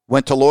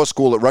 went to law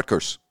school at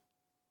Rutgers,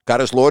 got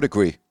his law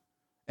degree,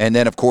 and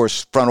then, of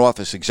course, front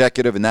office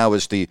executive, and now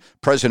is the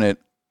president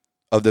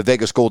of the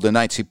Vegas Golden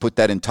Knights. He put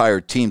that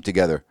entire team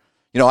together.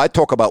 I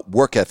talk about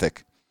work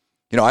ethic.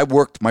 I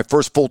worked my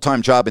first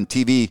full-time job in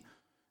TV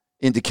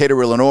in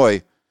Decatur,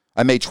 Illinois.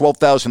 I made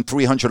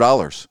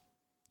 $12,300.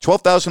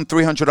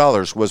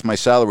 $12,300 was my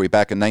salary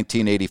back in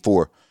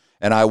 1984.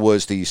 And I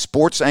was the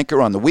sports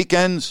anchor on the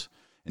weekends.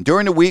 And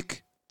during the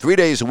week, 3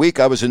 days a week,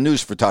 I was a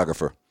news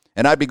photographer.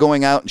 And I'd be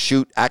going out and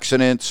shoot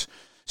accidents,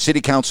 city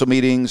council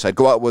meetings. I'd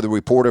go out with a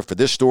reporter for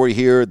this story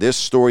here, this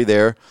story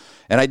there.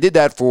 And I did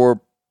that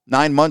for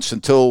 9 months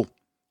until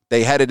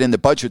they had it in the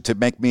budget to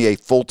make me a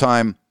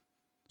full-time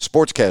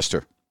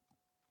sportscaster.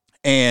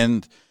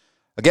 And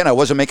again, I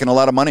wasn't making a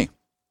lot of money.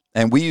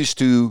 And we used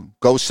to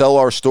go sell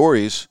our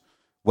stories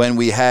when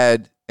we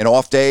had an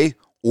off day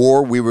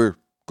or we were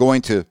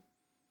going to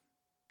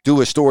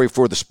do a story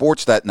for the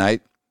sports that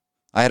night.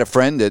 I had a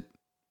friend that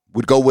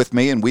would go with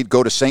me, and we'd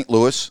go to St.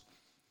 Louis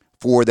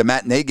for the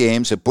matinee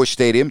games at Busch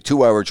Stadium,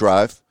 2-hour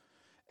drive.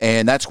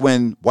 And that's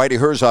when Whitey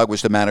Herzog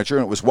was the manager,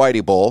 and it was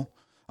Whitey Ball.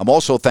 I'm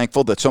also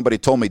thankful that somebody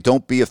told me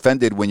don't be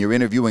offended when you're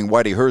interviewing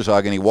Whitey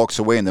Herzog and he walks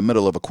away in the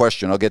middle of a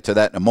question. I'll get to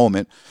that in a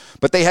moment.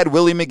 But they had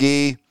Willie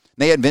McGee, and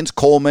they had Vince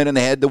Coleman, and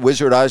they had the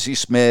Wizard Ozzie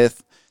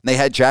Smith, and they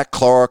had Jack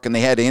Clark, and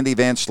they had Andy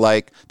Van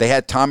Slyke. They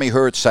had Tommy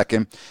Hurt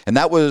second, and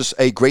that was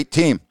a great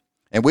team.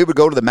 And we would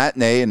go to the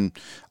matinee, and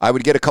I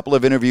would get a couple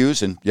of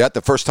interviews. And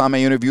the first time I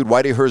interviewed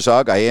Whitey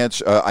Herzog, I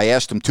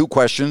asked him 2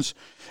 questions.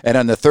 And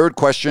on the third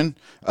question,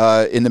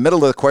 in the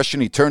middle of the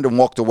question, he turned and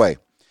walked away.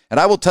 And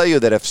I will tell you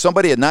that if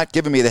somebody had not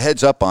given me the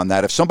heads up on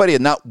that, if somebody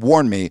had not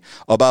warned me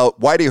about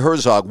Whitey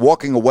Herzog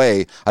walking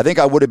away, I think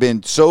I would have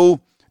been so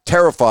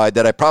terrified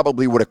that I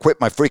probably would have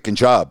quit my freaking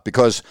job,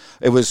 because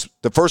it was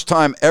the first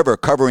time ever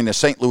covering the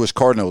St. Louis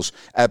Cardinals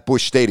at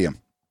Busch Stadium.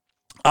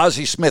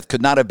 Ozzie Smith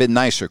could not have been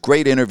nicer.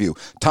 Great interview.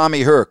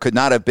 Tommy Hurt could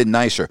not have been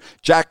nicer.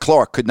 Jack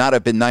Clark could not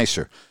have been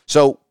nicer.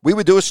 So we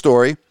would do a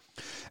story.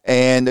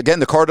 And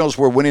again, the Cardinals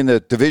were winning the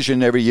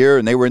division every year,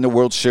 and they were in the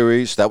World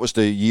Series. That was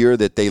the year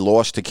that they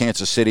lost to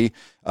Kansas City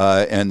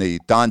and the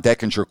Don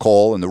Deckinger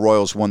call, and the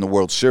Royals won the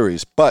World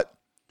Series. But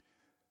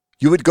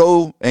you would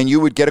go and you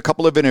would get a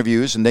couple of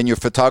interviews, and then your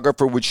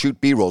photographer would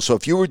shoot B-roll. So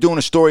if you were doing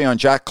a story on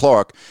Jack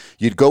Clark,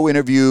 you'd go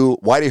interview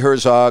Whitey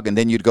Herzog, and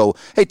then you'd go,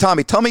 hey,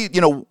 Tommy, tell me,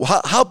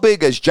 how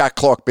big has Jack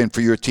Clark been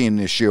for your team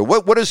this year?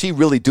 What does he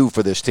really do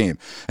for this team?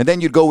 And then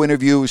you'd go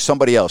interview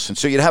somebody else. And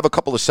so you'd have a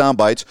couple of sound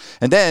bites,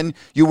 and then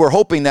you were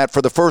hoping that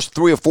for the first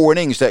 3 or 4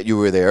 innings that you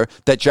were there,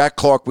 that Jack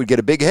Clark would get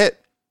a big hit.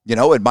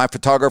 And my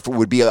photographer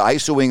would be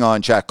ISOing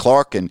on Jack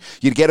Clark, and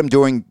you'd get him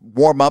doing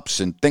warm-ups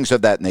and things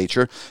of that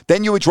nature.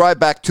 Then you would drive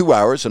back 2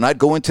 hours, and I'd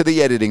go into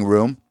the editing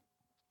room,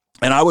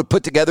 and I would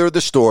put together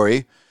the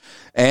story,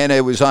 and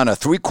it was on a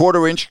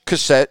 3/4-inch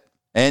cassette,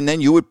 and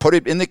then you would put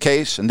it in the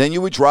case, and then you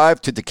would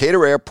drive to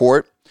Decatur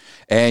Airport,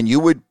 and you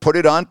would put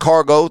it on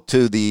cargo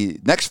to the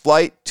next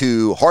flight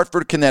to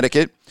Hartford,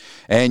 Connecticut,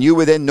 and you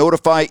would then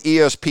notify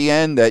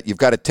ESPN that you've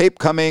got a tape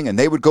coming, and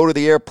they would go to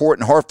the airport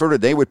in Hartford,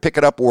 and they would pick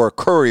it up, or a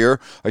courier,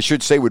 I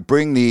should say, would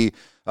bring the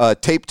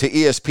tape to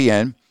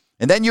ESPN.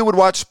 And then you would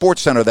watch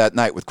SportsCenter that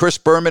night with Chris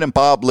Berman and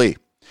Bob Lee.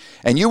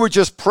 And you were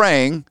just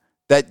praying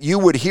that you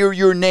would hear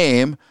your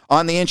name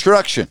on the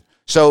introduction.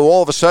 So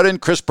all of a sudden,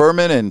 Chris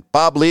Berman and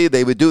Bob Lee,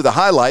 they would do the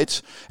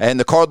highlights, and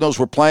the Cardinals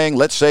were playing,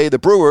 let's say, the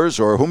Brewers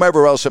or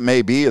whomever else it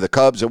may be, or the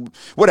Cubs, or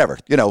whatever.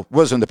 It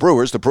wasn't the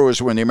Brewers. The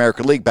Brewers were in the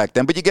American League back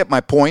then, but you get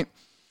my point.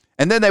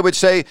 And then they would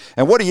say,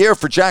 and what a year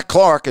for Jack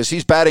Clark as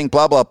he's batting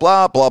blah, blah,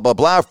 blah, blah, blah,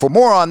 blah. For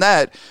more on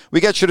that,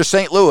 we get you to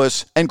St.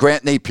 Louis and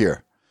Grant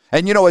Napier.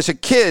 And, as a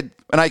kid,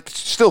 and I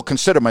still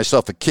consider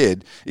myself a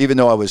kid, even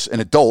though I was an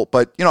adult,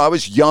 but, I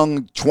was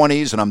young,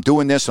 20s, and I'm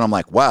doing this, and I'm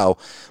like, wow,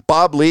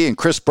 Bob Lee and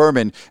Chris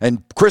Berman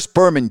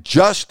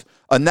just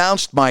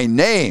announced my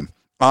name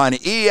on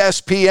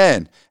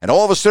ESPN. And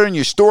all of a sudden,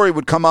 your story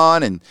would come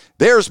on, and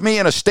there's me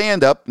in a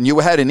stand-up, and you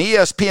had an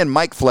ESPN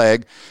mic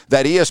flag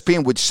that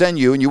ESPN would send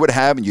you, and you would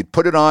have, and you'd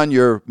put it on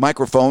your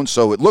microphone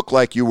so it looked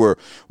like you were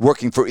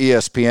working for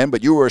ESPN,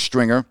 but you were a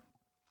stringer.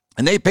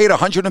 And they paid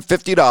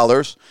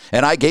 $150,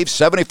 and I gave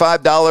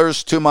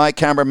 $75 to my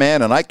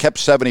cameraman, and I kept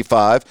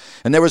 $75.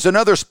 And there was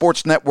another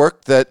sports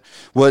network that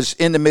was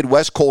in the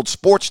Midwest called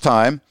Sports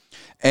Time,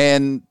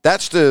 and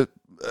that's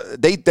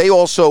they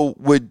also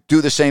would do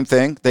the same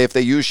thing. If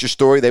they used your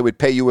story, they would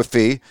pay you a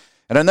fee.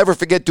 And I'll never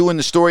forget doing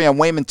the story on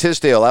Wayman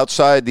Tisdale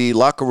outside the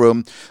locker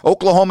room.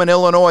 Oklahoma and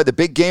Illinois, the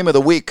big game of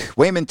the week.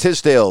 Wayman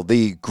Tisdale,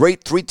 the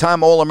great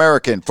 3-time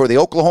All-American for the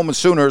Oklahoma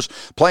Sooners,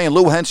 playing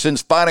Lou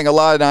Henson's Fighting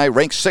Illini,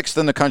 ranked 6th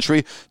in the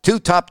country, 2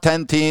 top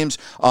 10 teams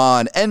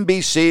on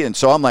NBC. And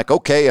so I'm like,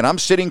 okay, and I'm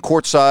sitting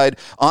courtside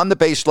on the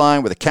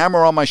baseline with a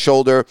camera on my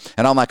shoulder,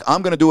 and I'm like,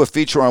 I'm going to do a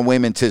feature on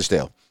Wayman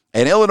Tisdale.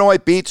 And Illinois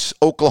beats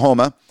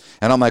Oklahoma,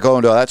 and I'm like, oh,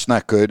 no, that's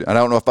not good. I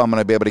don't know if I'm going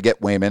to be able to get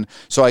Wayman.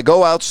 So I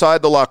go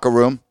outside the locker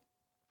room,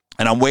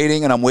 and I'm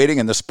waiting,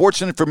 and the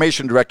sports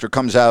information director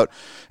comes out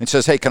and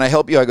says, hey, can I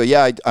help you? I go,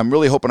 yeah, I'm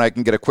really hoping I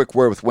can get a quick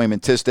word with Wayman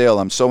Tisdale.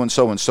 I'm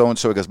so-and-so and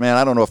so-and-so. He goes, man,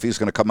 I don't know if he's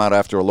going to come out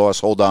after a loss.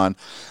 Hold on.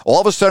 All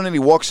of a sudden, he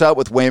walks out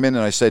with Wayman,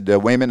 and I said,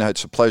 Wayman,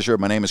 it's a pleasure.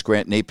 My name is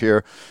Grant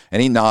Napier.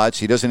 And he nods.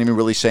 He doesn't even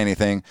really say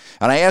anything.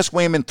 And I asked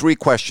Wayman 3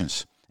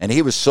 questions. And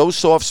he was so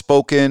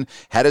soft-spoken,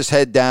 had his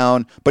head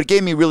down, but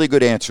gave me really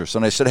good answers.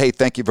 And I said, hey,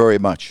 thank you very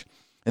much.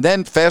 And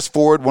then fast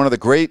forward, one of the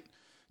great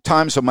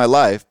times of my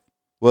life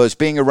was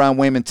being around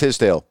Wayman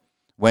Tisdale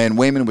when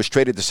Wayman was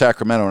traded to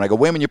Sacramento. And I go,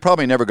 Wayman, you're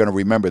probably never going to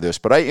remember this,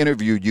 but I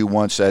interviewed you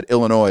once at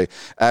Illinois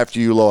after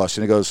you lost.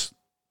 And he goes,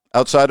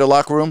 outside the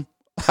locker room?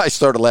 I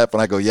started laughing.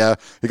 I go, yeah.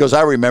 He goes,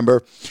 I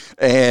remember.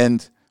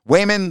 And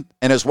Wayman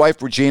and his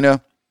wife,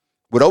 Regina,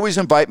 would always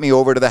invite me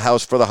over to the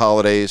house for the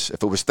holidays.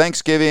 If it was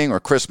Thanksgiving or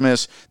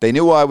Christmas, they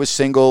knew I was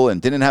single and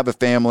didn't have a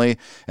family,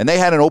 and they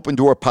had an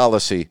open-door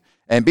policy.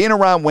 And being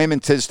around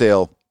Wayman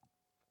Tisdale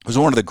was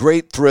one of the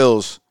great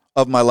thrills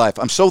of my life.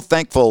 I'm so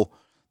thankful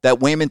that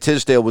Wayman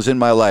Tisdale was in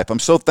my life. I'm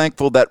so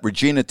thankful that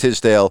Regina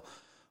Tisdale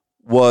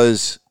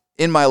was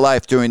in my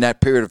life during that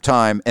period of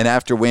time and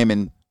after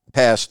Wayman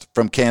passed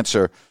from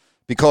cancer,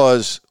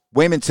 because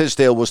Wayman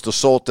Tisdale was the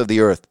salt of the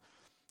earth.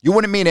 You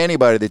wouldn't meet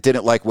anybody that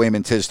didn't like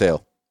Wayman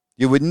Tisdale.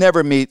 You would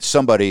never meet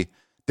somebody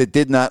that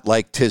did not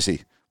like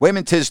Tizzy.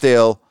 Wayman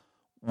Tisdale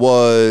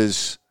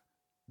was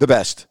the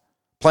best,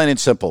 plain and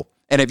simple.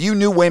 And if you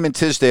knew Wayman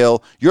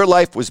Tisdale, your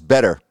life was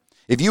better.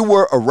 If you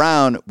were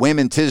around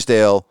Wayman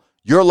Tisdale,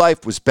 your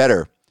life was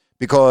better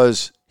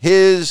because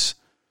his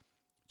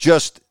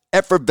just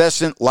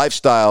effervescent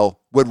lifestyle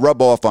would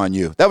rub off on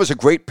you. That was a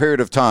great period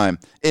of time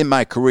in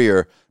my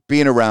career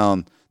being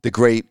around the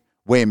great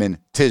Wayman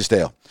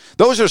Tisdale.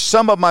 Those are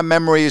some of my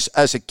memories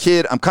as a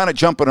kid. I'm kind of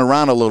jumping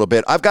around a little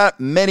bit. I've got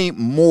many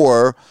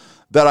more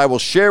that I will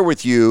share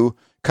with you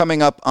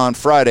coming up on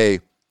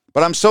Friday,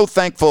 but I'm so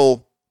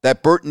thankful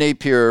that Bert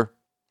Napier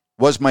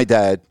was my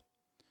dad.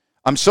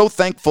 I'm so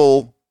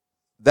thankful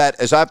that,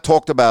 as I've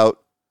talked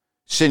about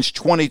since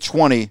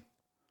 2020,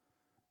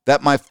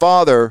 that my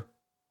father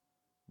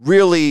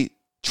really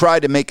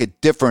tried to make a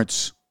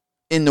difference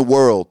in the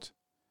world.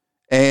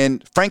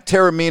 And Frank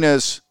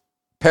Taramina's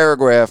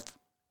paragraph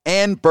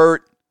and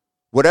Bert,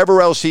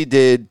 whatever else he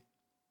did,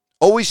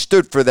 always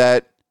stood for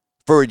that,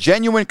 for a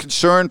genuine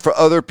concern for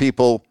other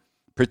people,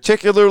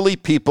 particularly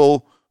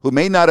people who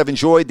may not have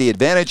enjoyed the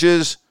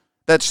advantages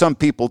that some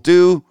people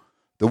do,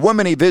 the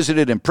woman he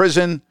visited in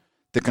prison,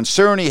 the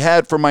concern he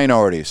had for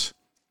minorities.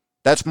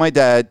 That's my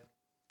dad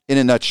in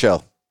a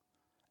nutshell.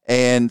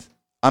 And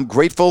I'm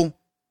grateful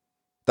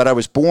that I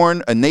was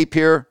born a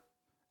Napier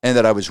and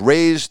that I was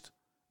raised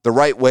the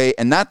right way.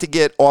 And not to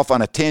get off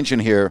on a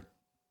tangent here,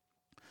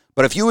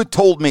 but if you had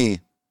told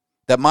me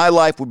that my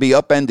life would be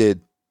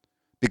upended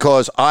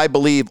because I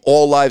believe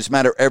all lives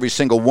matter, every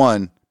single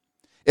one,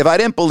 if I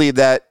didn't believe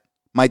that,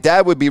 my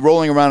dad would be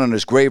rolling around in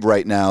his grave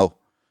right now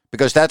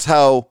because that's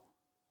how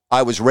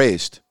I was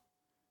raised.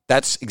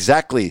 That's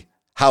exactly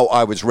how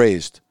I was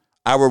raised.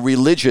 Our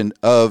religion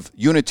of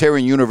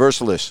Unitarian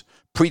Universalists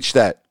preached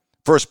that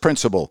first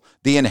principle,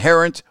 the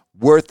inherent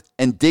worth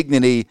and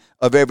dignity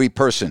of every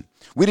person.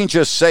 We didn't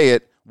just say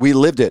it, we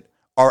lived it.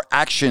 Our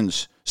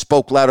actions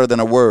spoke louder than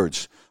our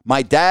words.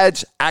 My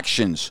dad's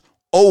actions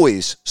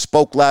always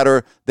spoke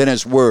louder than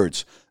his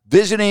words.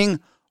 Visiting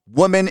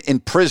women in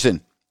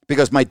prison,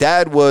 because my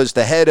dad was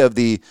the head of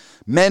the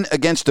Men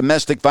Against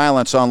Domestic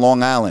Violence on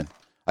Long Island.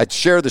 I'd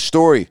share the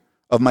story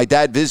of my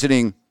dad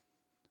visiting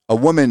a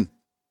woman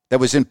that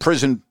was in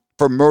prison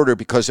for murder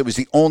because it was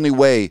the only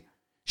way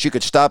she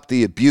could stop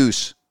the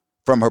abuse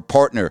from her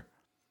partner.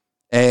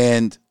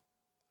 And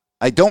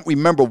I don't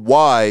remember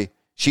why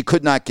she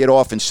could not get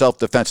off in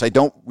self-defense. I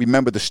don't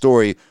remember the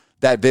story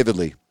that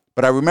vividly.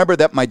 But I remember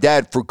that my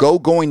dad forgo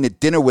going to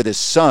dinner with his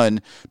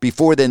son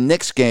before the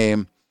Knicks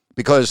game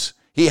because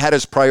he had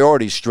his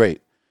priorities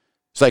straight.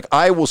 It's like,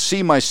 I will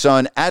see my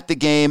son at the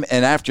game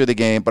and after the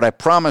game, but I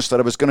promised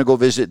that I was going to go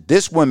visit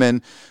this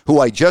woman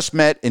who I just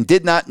met and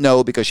did not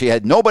know because she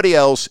had nobody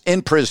else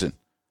in prison.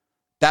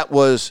 That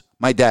was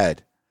my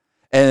dad.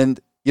 And,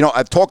 you know,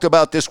 I've talked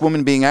about this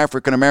woman being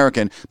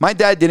African-American. My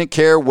dad didn't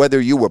care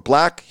whether you were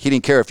black. He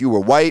didn't care if you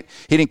were white.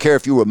 He didn't care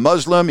if you were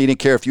Muslim. He didn't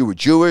care if you were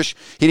Jewish.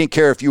 He didn't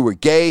care if you were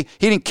gay.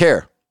 He didn't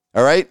care,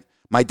 all right?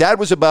 My dad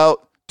was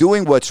about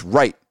doing what's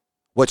right.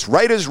 What's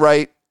right is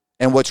right,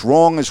 and what's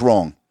wrong is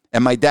wrong.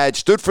 And my dad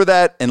stood for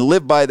that and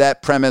lived by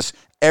that premise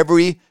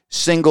every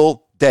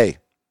single day.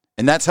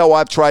 And that's how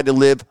I've tried to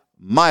live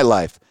my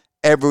life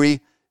every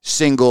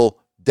single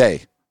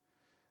day.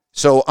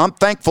 So I'm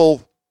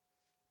thankful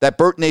that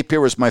Bert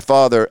Napier was my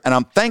father, and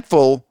I'm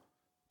thankful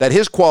that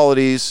his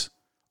qualities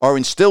are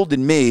instilled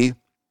in me,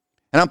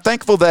 and I'm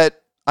thankful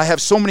that I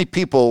have so many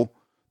people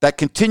that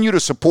continue to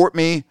support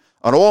me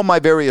on all my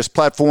various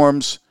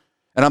platforms,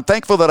 and I'm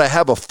thankful that I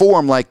have a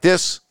forum like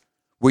this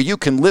where you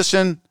can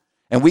listen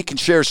and we can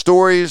share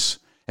stories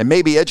and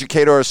maybe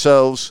educate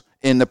ourselves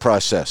in the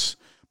process.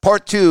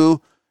 Part 2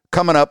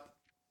 coming up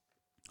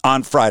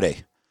on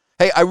Friday.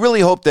 Hey, I really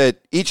hope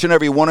that each and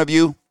every one of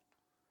you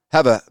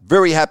have a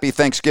very happy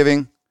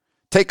Thanksgiving.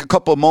 Take a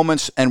couple of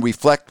moments and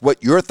reflect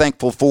what you're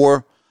thankful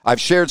for. I've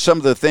shared some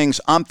of the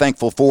things I'm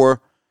thankful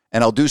for,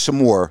 and I'll do some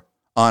more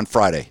on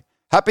Friday.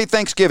 Happy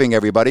Thanksgiving,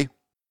 everybody.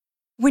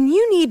 When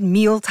you need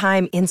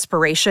mealtime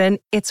inspiration,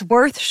 it's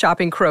worth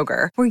shopping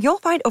Kroger, where you'll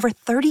find over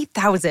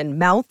 30,000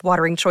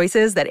 mouth-watering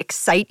choices that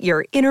excite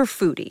your inner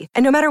foodie.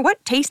 And no matter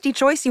what tasty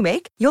choice you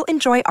make, you'll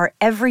enjoy our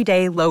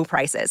everyday low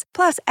prices,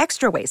 plus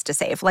extra ways to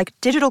save, like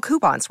digital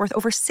coupons worth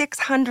over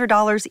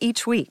 $600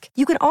 each week.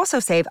 You can also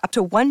save up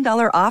to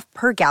 $1 off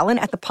per gallon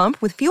at the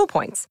pump with fuel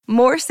points.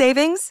 More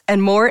savings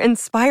and more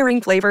inspiring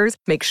flavors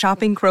make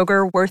shopping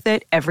Kroger worth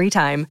it every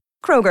time.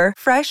 Kroger,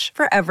 fresh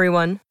for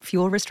everyone.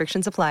 Fuel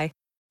restrictions apply.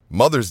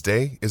 Mother's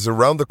Day is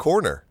around the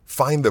corner.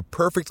 Find the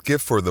perfect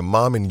gift for the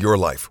mom in your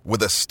life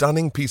with a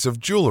stunning piece of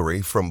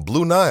jewelry from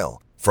Blue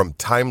Nile. From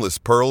timeless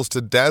pearls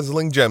to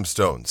dazzling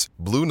gemstones,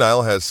 Blue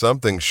Nile has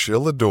something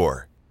she'll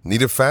adore.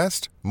 Need it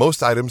fast?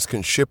 Most items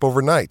can ship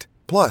overnight.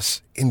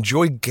 Plus,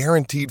 enjoy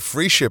guaranteed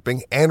free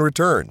shipping and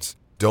returns.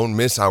 Don't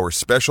miss our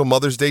special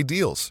Mother's Day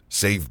deals.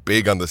 Save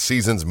big on the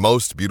season's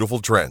most beautiful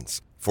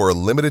trends. For a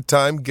limited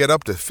time, get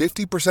up to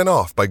 50%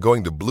 off by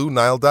going to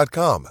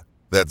BlueNile.com.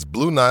 That's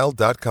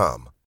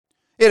BlueNile.com.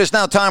 It is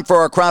now time for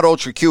our Crowd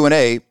Ultra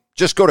Q&A.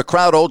 Just go to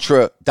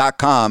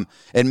crowdultra.com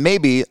and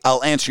maybe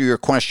I'll answer your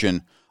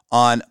question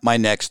on my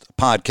next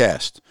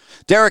podcast.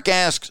 Derek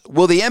asks,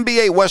 will the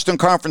NBA Western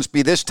Conference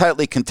be this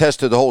tightly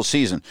contested the whole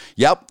season?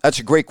 Yep, that's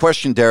a great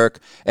question, Derek.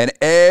 And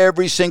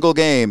every single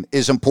game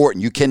is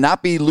important. You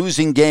cannot be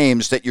losing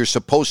games that you're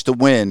supposed to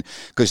win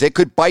because they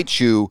could bite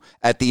you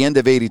at the end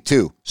of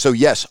 82. So,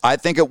 yes, I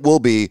think it will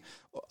be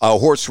a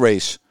horse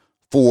race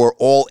for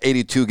all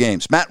 82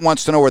 games. Matt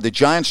wants to know, are the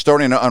Giants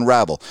starting to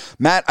unravel?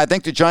 Matt, I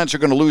think the Giants are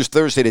going to lose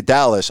Thursday to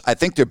Dallas. I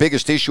think their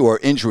biggest issue are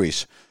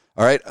injuries.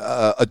 All right,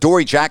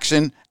 Adoree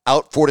Jackson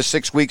out 4 to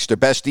 6 weeks. Their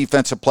best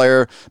defensive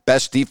player,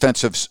 best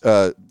defensive,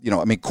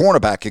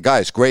 cornerback. A guy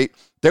is great.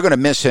 They're going to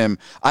miss him.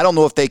 I don't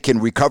know if they can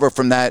recover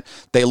from that.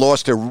 They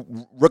lost their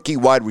rookie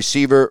wide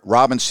receiver,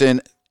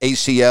 Robinson,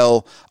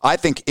 ACL. I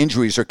think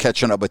injuries are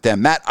catching up with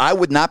them. Matt, I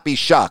would not be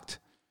shocked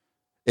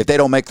if they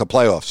don't make the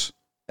playoffs.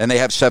 And they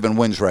have 7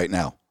 wins right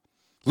now.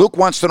 Luke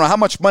wants to know, how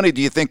much money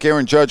do you think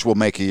Aaron Judge will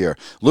make a year?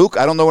 Luke,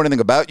 I don't know anything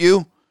about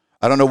you.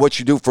 I don't know what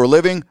you do for a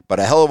living, but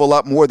a hell of a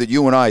lot more than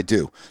you and I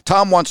do.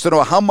 Tom wants to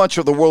know, how much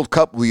of the World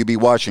Cup will you be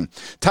watching?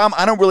 Tom,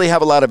 I don't really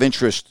have a lot of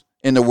interest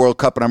in the World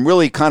Cup, and I'm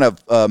really kind of,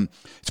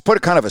 it's put a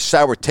kind of a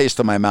sour taste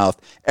in my mouth,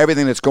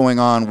 everything that's going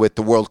on with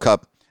the World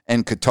Cup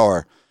and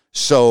Qatar.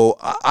 So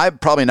I'm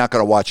probably not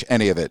going to watch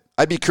any of it.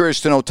 I'd be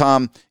curious to know,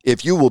 Tom,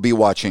 if you will be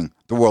watching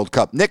the World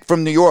Cup. Nick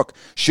from New York,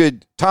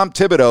 should Tom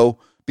Thibodeau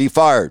be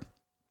fired?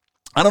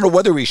 I don't know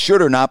whether he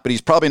should or not, but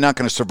he's probably not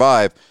going to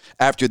survive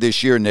after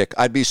this year, Nick.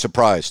 I'd be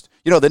surprised.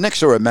 The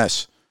Knicks are a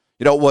mess.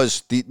 It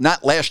was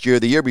not last year,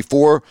 the year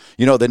before.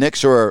 The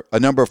Knicks are a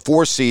number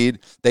 4 seed.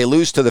 They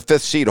lose to the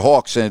 5th seed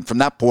Hawks, and from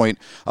that point,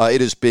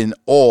 it has been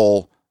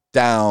all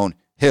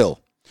downhill.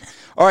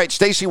 All right,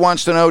 Stacy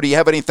wants to know, do you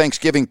have any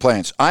Thanksgiving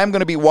plans? I'm going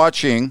to be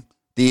watching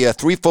the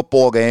 3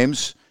 football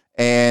games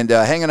and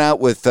hanging out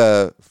with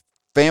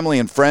family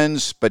and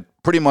friends, but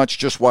pretty much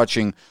just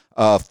watching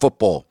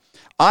football.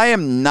 I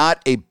am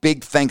not a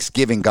big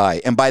Thanksgiving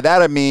guy, and by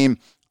that I mean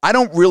I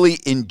don't really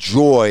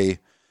enjoy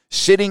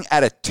sitting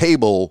at a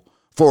table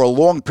for a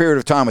long period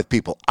of time with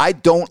people. I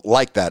don't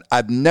like that.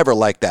 I've never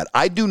liked that.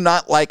 I do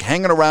not like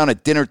hanging around a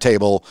dinner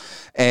table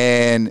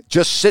and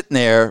just sitting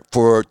there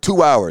for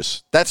 2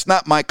 hours. That's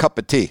not my cup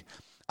of tea.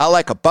 I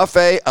like a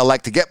buffet. I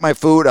like to get my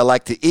food. I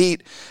like to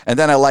eat, and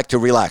then I like to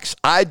relax.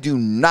 I do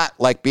not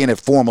like being at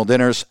formal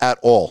dinners at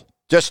all.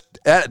 Just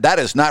that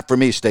is not for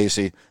me,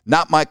 Stacy.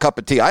 Not my cup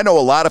of tea. I know a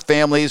lot of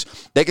families,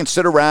 they can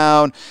sit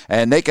around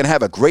and they can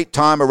have a great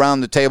time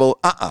around the table.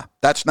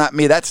 That's not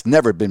me. That's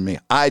never been me.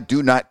 I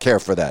do not care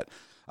for that.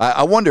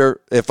 I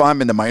wonder if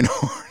I'm in the minority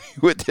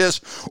with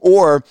this,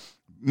 or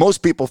most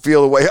people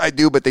feel the way I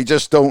do, but they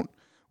just don't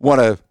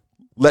want to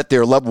let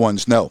their loved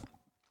ones know.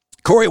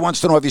 Corey wants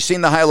to know, have you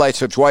seen the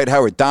highlights of Dwight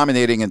Howard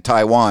dominating in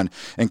Taiwan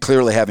and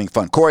clearly having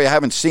fun? Corey, I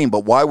haven't seen,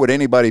 but why would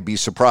anybody be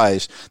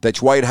surprised that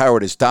Dwight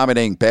Howard is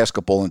dominating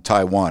basketball in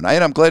Taiwan?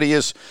 And I'm glad he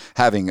is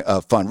having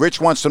fun.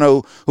 Rich wants to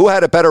know, who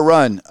had a better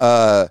run,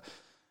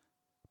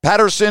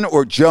 Patterson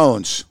or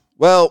Jones?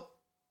 Well,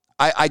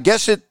 I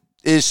guess it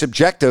is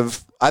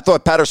subjective. I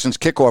thought Patterson's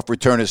kickoff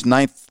return, his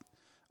 9th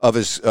of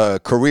his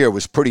career,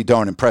 was pretty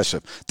darn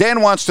impressive.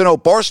 Dan wants to know,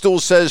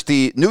 Barstool says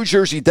the New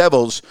Jersey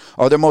Devils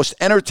are the most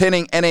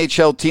entertaining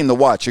NHL team to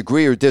watch.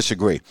 Agree or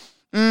disagree?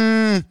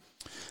 They're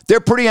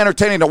pretty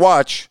entertaining to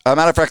watch. As a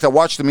matter of fact, I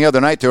watched them the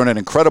other night. They're on an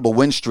incredible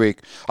win streak.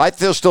 I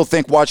still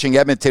think watching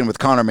Edmonton with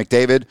Connor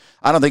McDavid,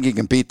 I don't think you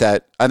can beat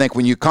that. I think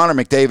when Connor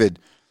McDavid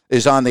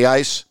is on the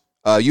ice,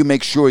 you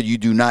make sure you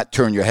do not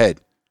turn your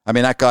head. I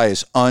mean, that guy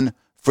is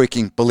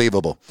unfreaking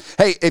believable.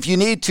 Hey, if you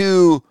need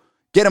to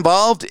get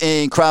involved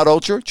in Crowd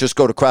Ultra, just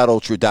go to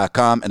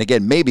crowdultra.com. And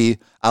again, maybe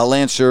I'll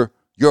answer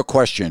your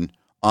question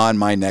on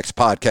my next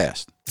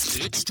podcast.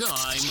 It's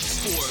time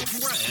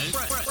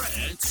for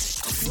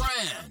Grant's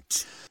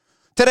Rant.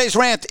 Today's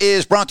rant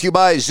is brought to you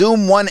by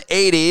Zoom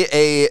 180,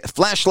 a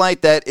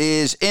flashlight that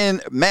is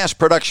in mass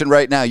production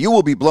right now. You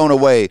will be blown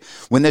away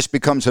when this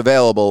becomes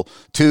available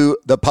to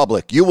the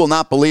public. You will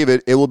not believe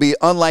it. It will be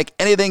unlike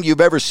anything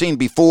you've ever seen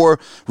before.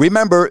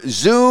 Remember,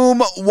 Zoom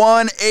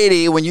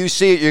 180, when you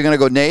see it, you're going to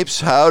go, Napes,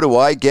 how do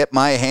I get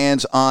my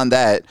hands on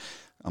that?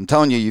 I'm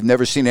telling you, you've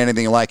never seen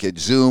anything like it.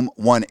 Zoom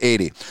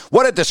 180.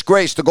 What a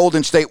disgrace the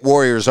Golden State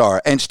Warriors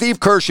are. And Steve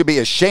Kerr should be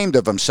ashamed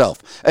of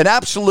himself. An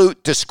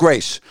absolute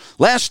disgrace.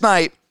 Last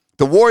night,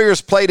 the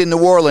Warriors played in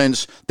New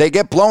Orleans. They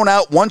get blown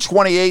out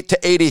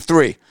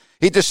 128-83.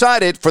 He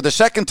decided for the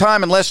second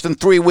time in less than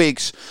 3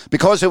 weeks,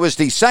 because it was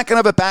the second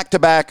of a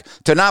back-to-back,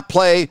 to not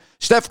play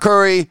Steph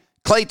Curry,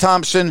 Klay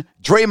Thompson,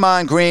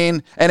 Draymond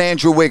Green, and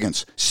Andrew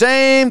Wiggins.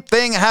 Same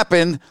thing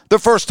happened the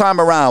first time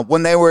around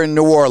when they were in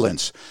New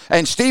Orleans.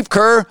 And Steve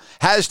Kerr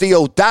has the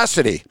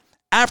audacity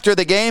after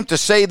the game to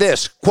say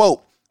this,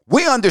 quote,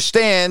 "We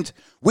understand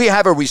We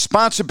have a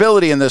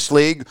responsibility in this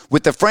league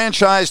with the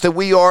franchise that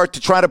we are to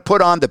try to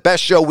put on the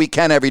best show we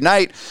can every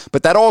night,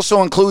 but that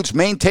also includes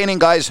maintaining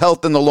guys'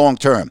 health in the long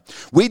term.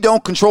 We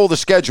don't control the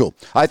schedule.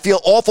 I feel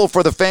awful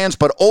for the fans,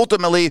 but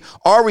ultimately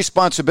our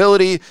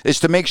responsibility is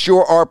to make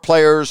sure our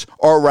players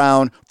are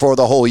around for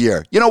the whole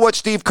year. You know what,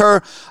 Steve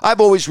Kerr? I've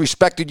always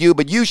respected you,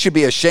 but you should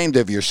be ashamed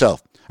of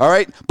yourself. All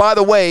right. By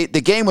the way,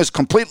 the game was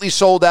completely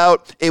sold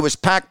out. It was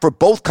packed for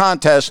both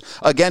contests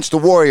against the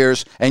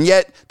Warriors, and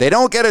yet they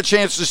don't get a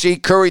chance to see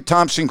Curry,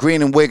 Thompson,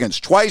 Green, and Wiggins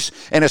twice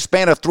in a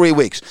span of 3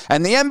 weeks.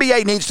 And the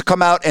NBA needs to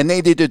come out and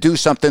they need to do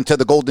something to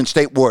the Golden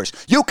State Warriors.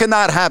 You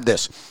cannot have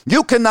this.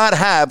 You cannot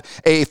have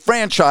a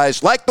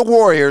franchise like the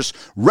Warriors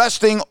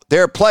resting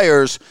their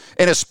players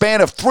in a span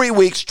of 3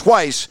 weeks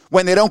twice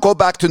when they don't go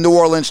back to New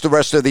Orleans the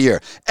rest of the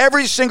year.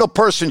 Every single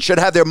person should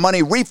have their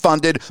money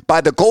refunded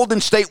by the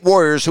Golden State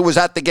Warriors who was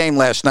at the game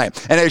last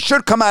night. And it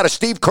should come out of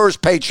Steve Kerr's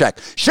paycheck.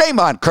 Shame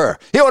on Kerr.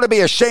 He ought to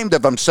be ashamed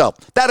of himself.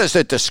 That is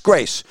a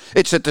disgrace.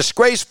 It's a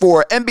disgrace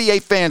for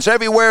NBA fans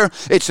everywhere.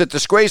 It's a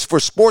disgrace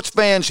for sports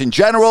fans in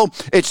general.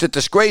 It's a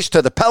disgrace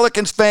to the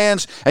Pelicans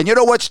fans. And you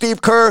know what,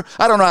 Steve Kerr?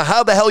 I don't know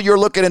how the hell you're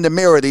looking in the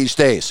mirror these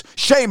days.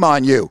 Shame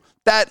on you.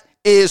 That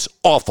is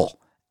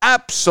awful.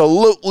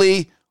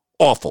 Absolutely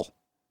awful.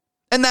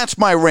 And that's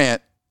my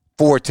rant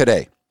for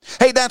today.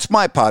 Hey, that's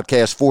my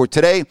podcast for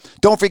today.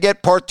 Don't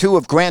forget part 2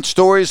 of Grant's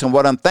stories and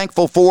what I'm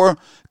thankful for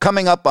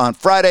coming up on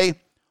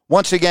Friday.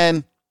 Once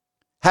again,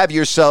 have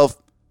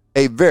yourself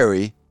a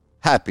very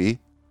happy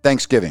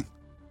Thanksgiving.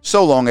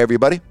 So long,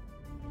 everybody.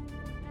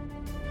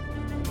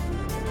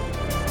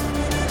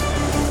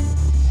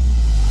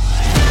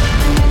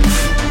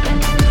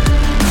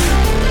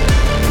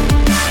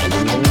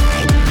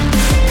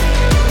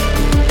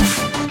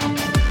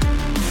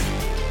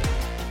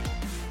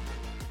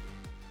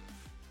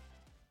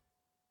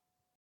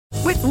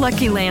 With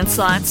Lucky Land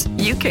Slots,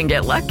 you can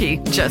get lucky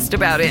just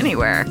about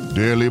anywhere.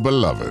 Dearly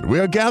beloved, we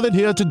are gathered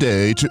here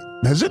today to...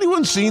 Has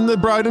anyone seen the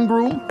bride and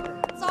groom?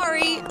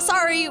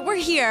 Sorry, we're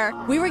here.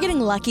 We were getting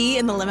lucky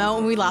in the limo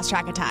and we lost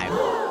track of time.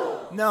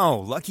 No,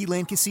 Lucky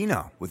Land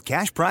Casino, with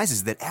cash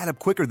prizes that add up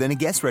quicker than a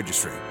guest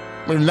registry.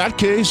 In that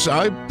case,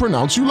 I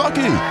pronounce you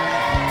lucky.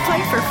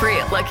 Play for free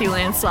at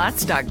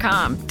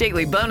LuckyLandSlots.com.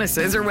 Daily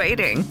bonuses are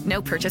waiting.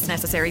 No purchase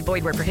necessary.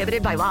 Void where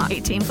prohibited by law.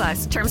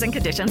 18+. Terms and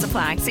conditions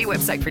apply. See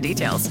website for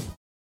details.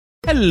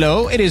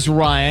 Hello, it is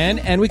Ryan,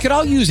 and we could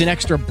all use an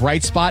extra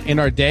bright spot in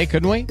our day,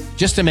 couldn't we?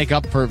 Just to make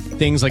up for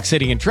things like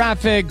sitting in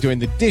traffic, doing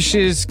the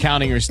dishes,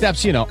 counting your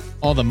steps, you know,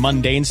 all the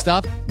mundane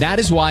stuff. That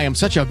is why I'm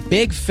such a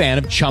big fan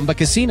of Chumba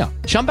Casino.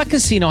 Chumba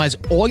Casino has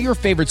all your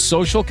favorite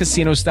social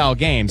casino-style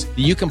games that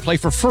you can play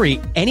for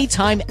free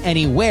anytime,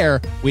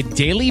 anywhere with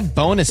daily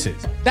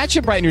bonuses. That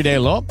should brighten your day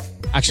a little.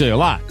 Actually, a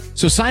lot.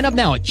 So sign up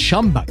now at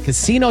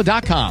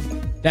ChumbaCasino.com.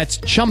 That's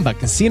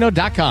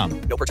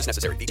ChumbaCasino.com. No purchase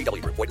necessary.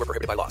 VGW Group. Void where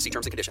prohibited by law. See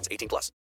terms and conditions. 18+.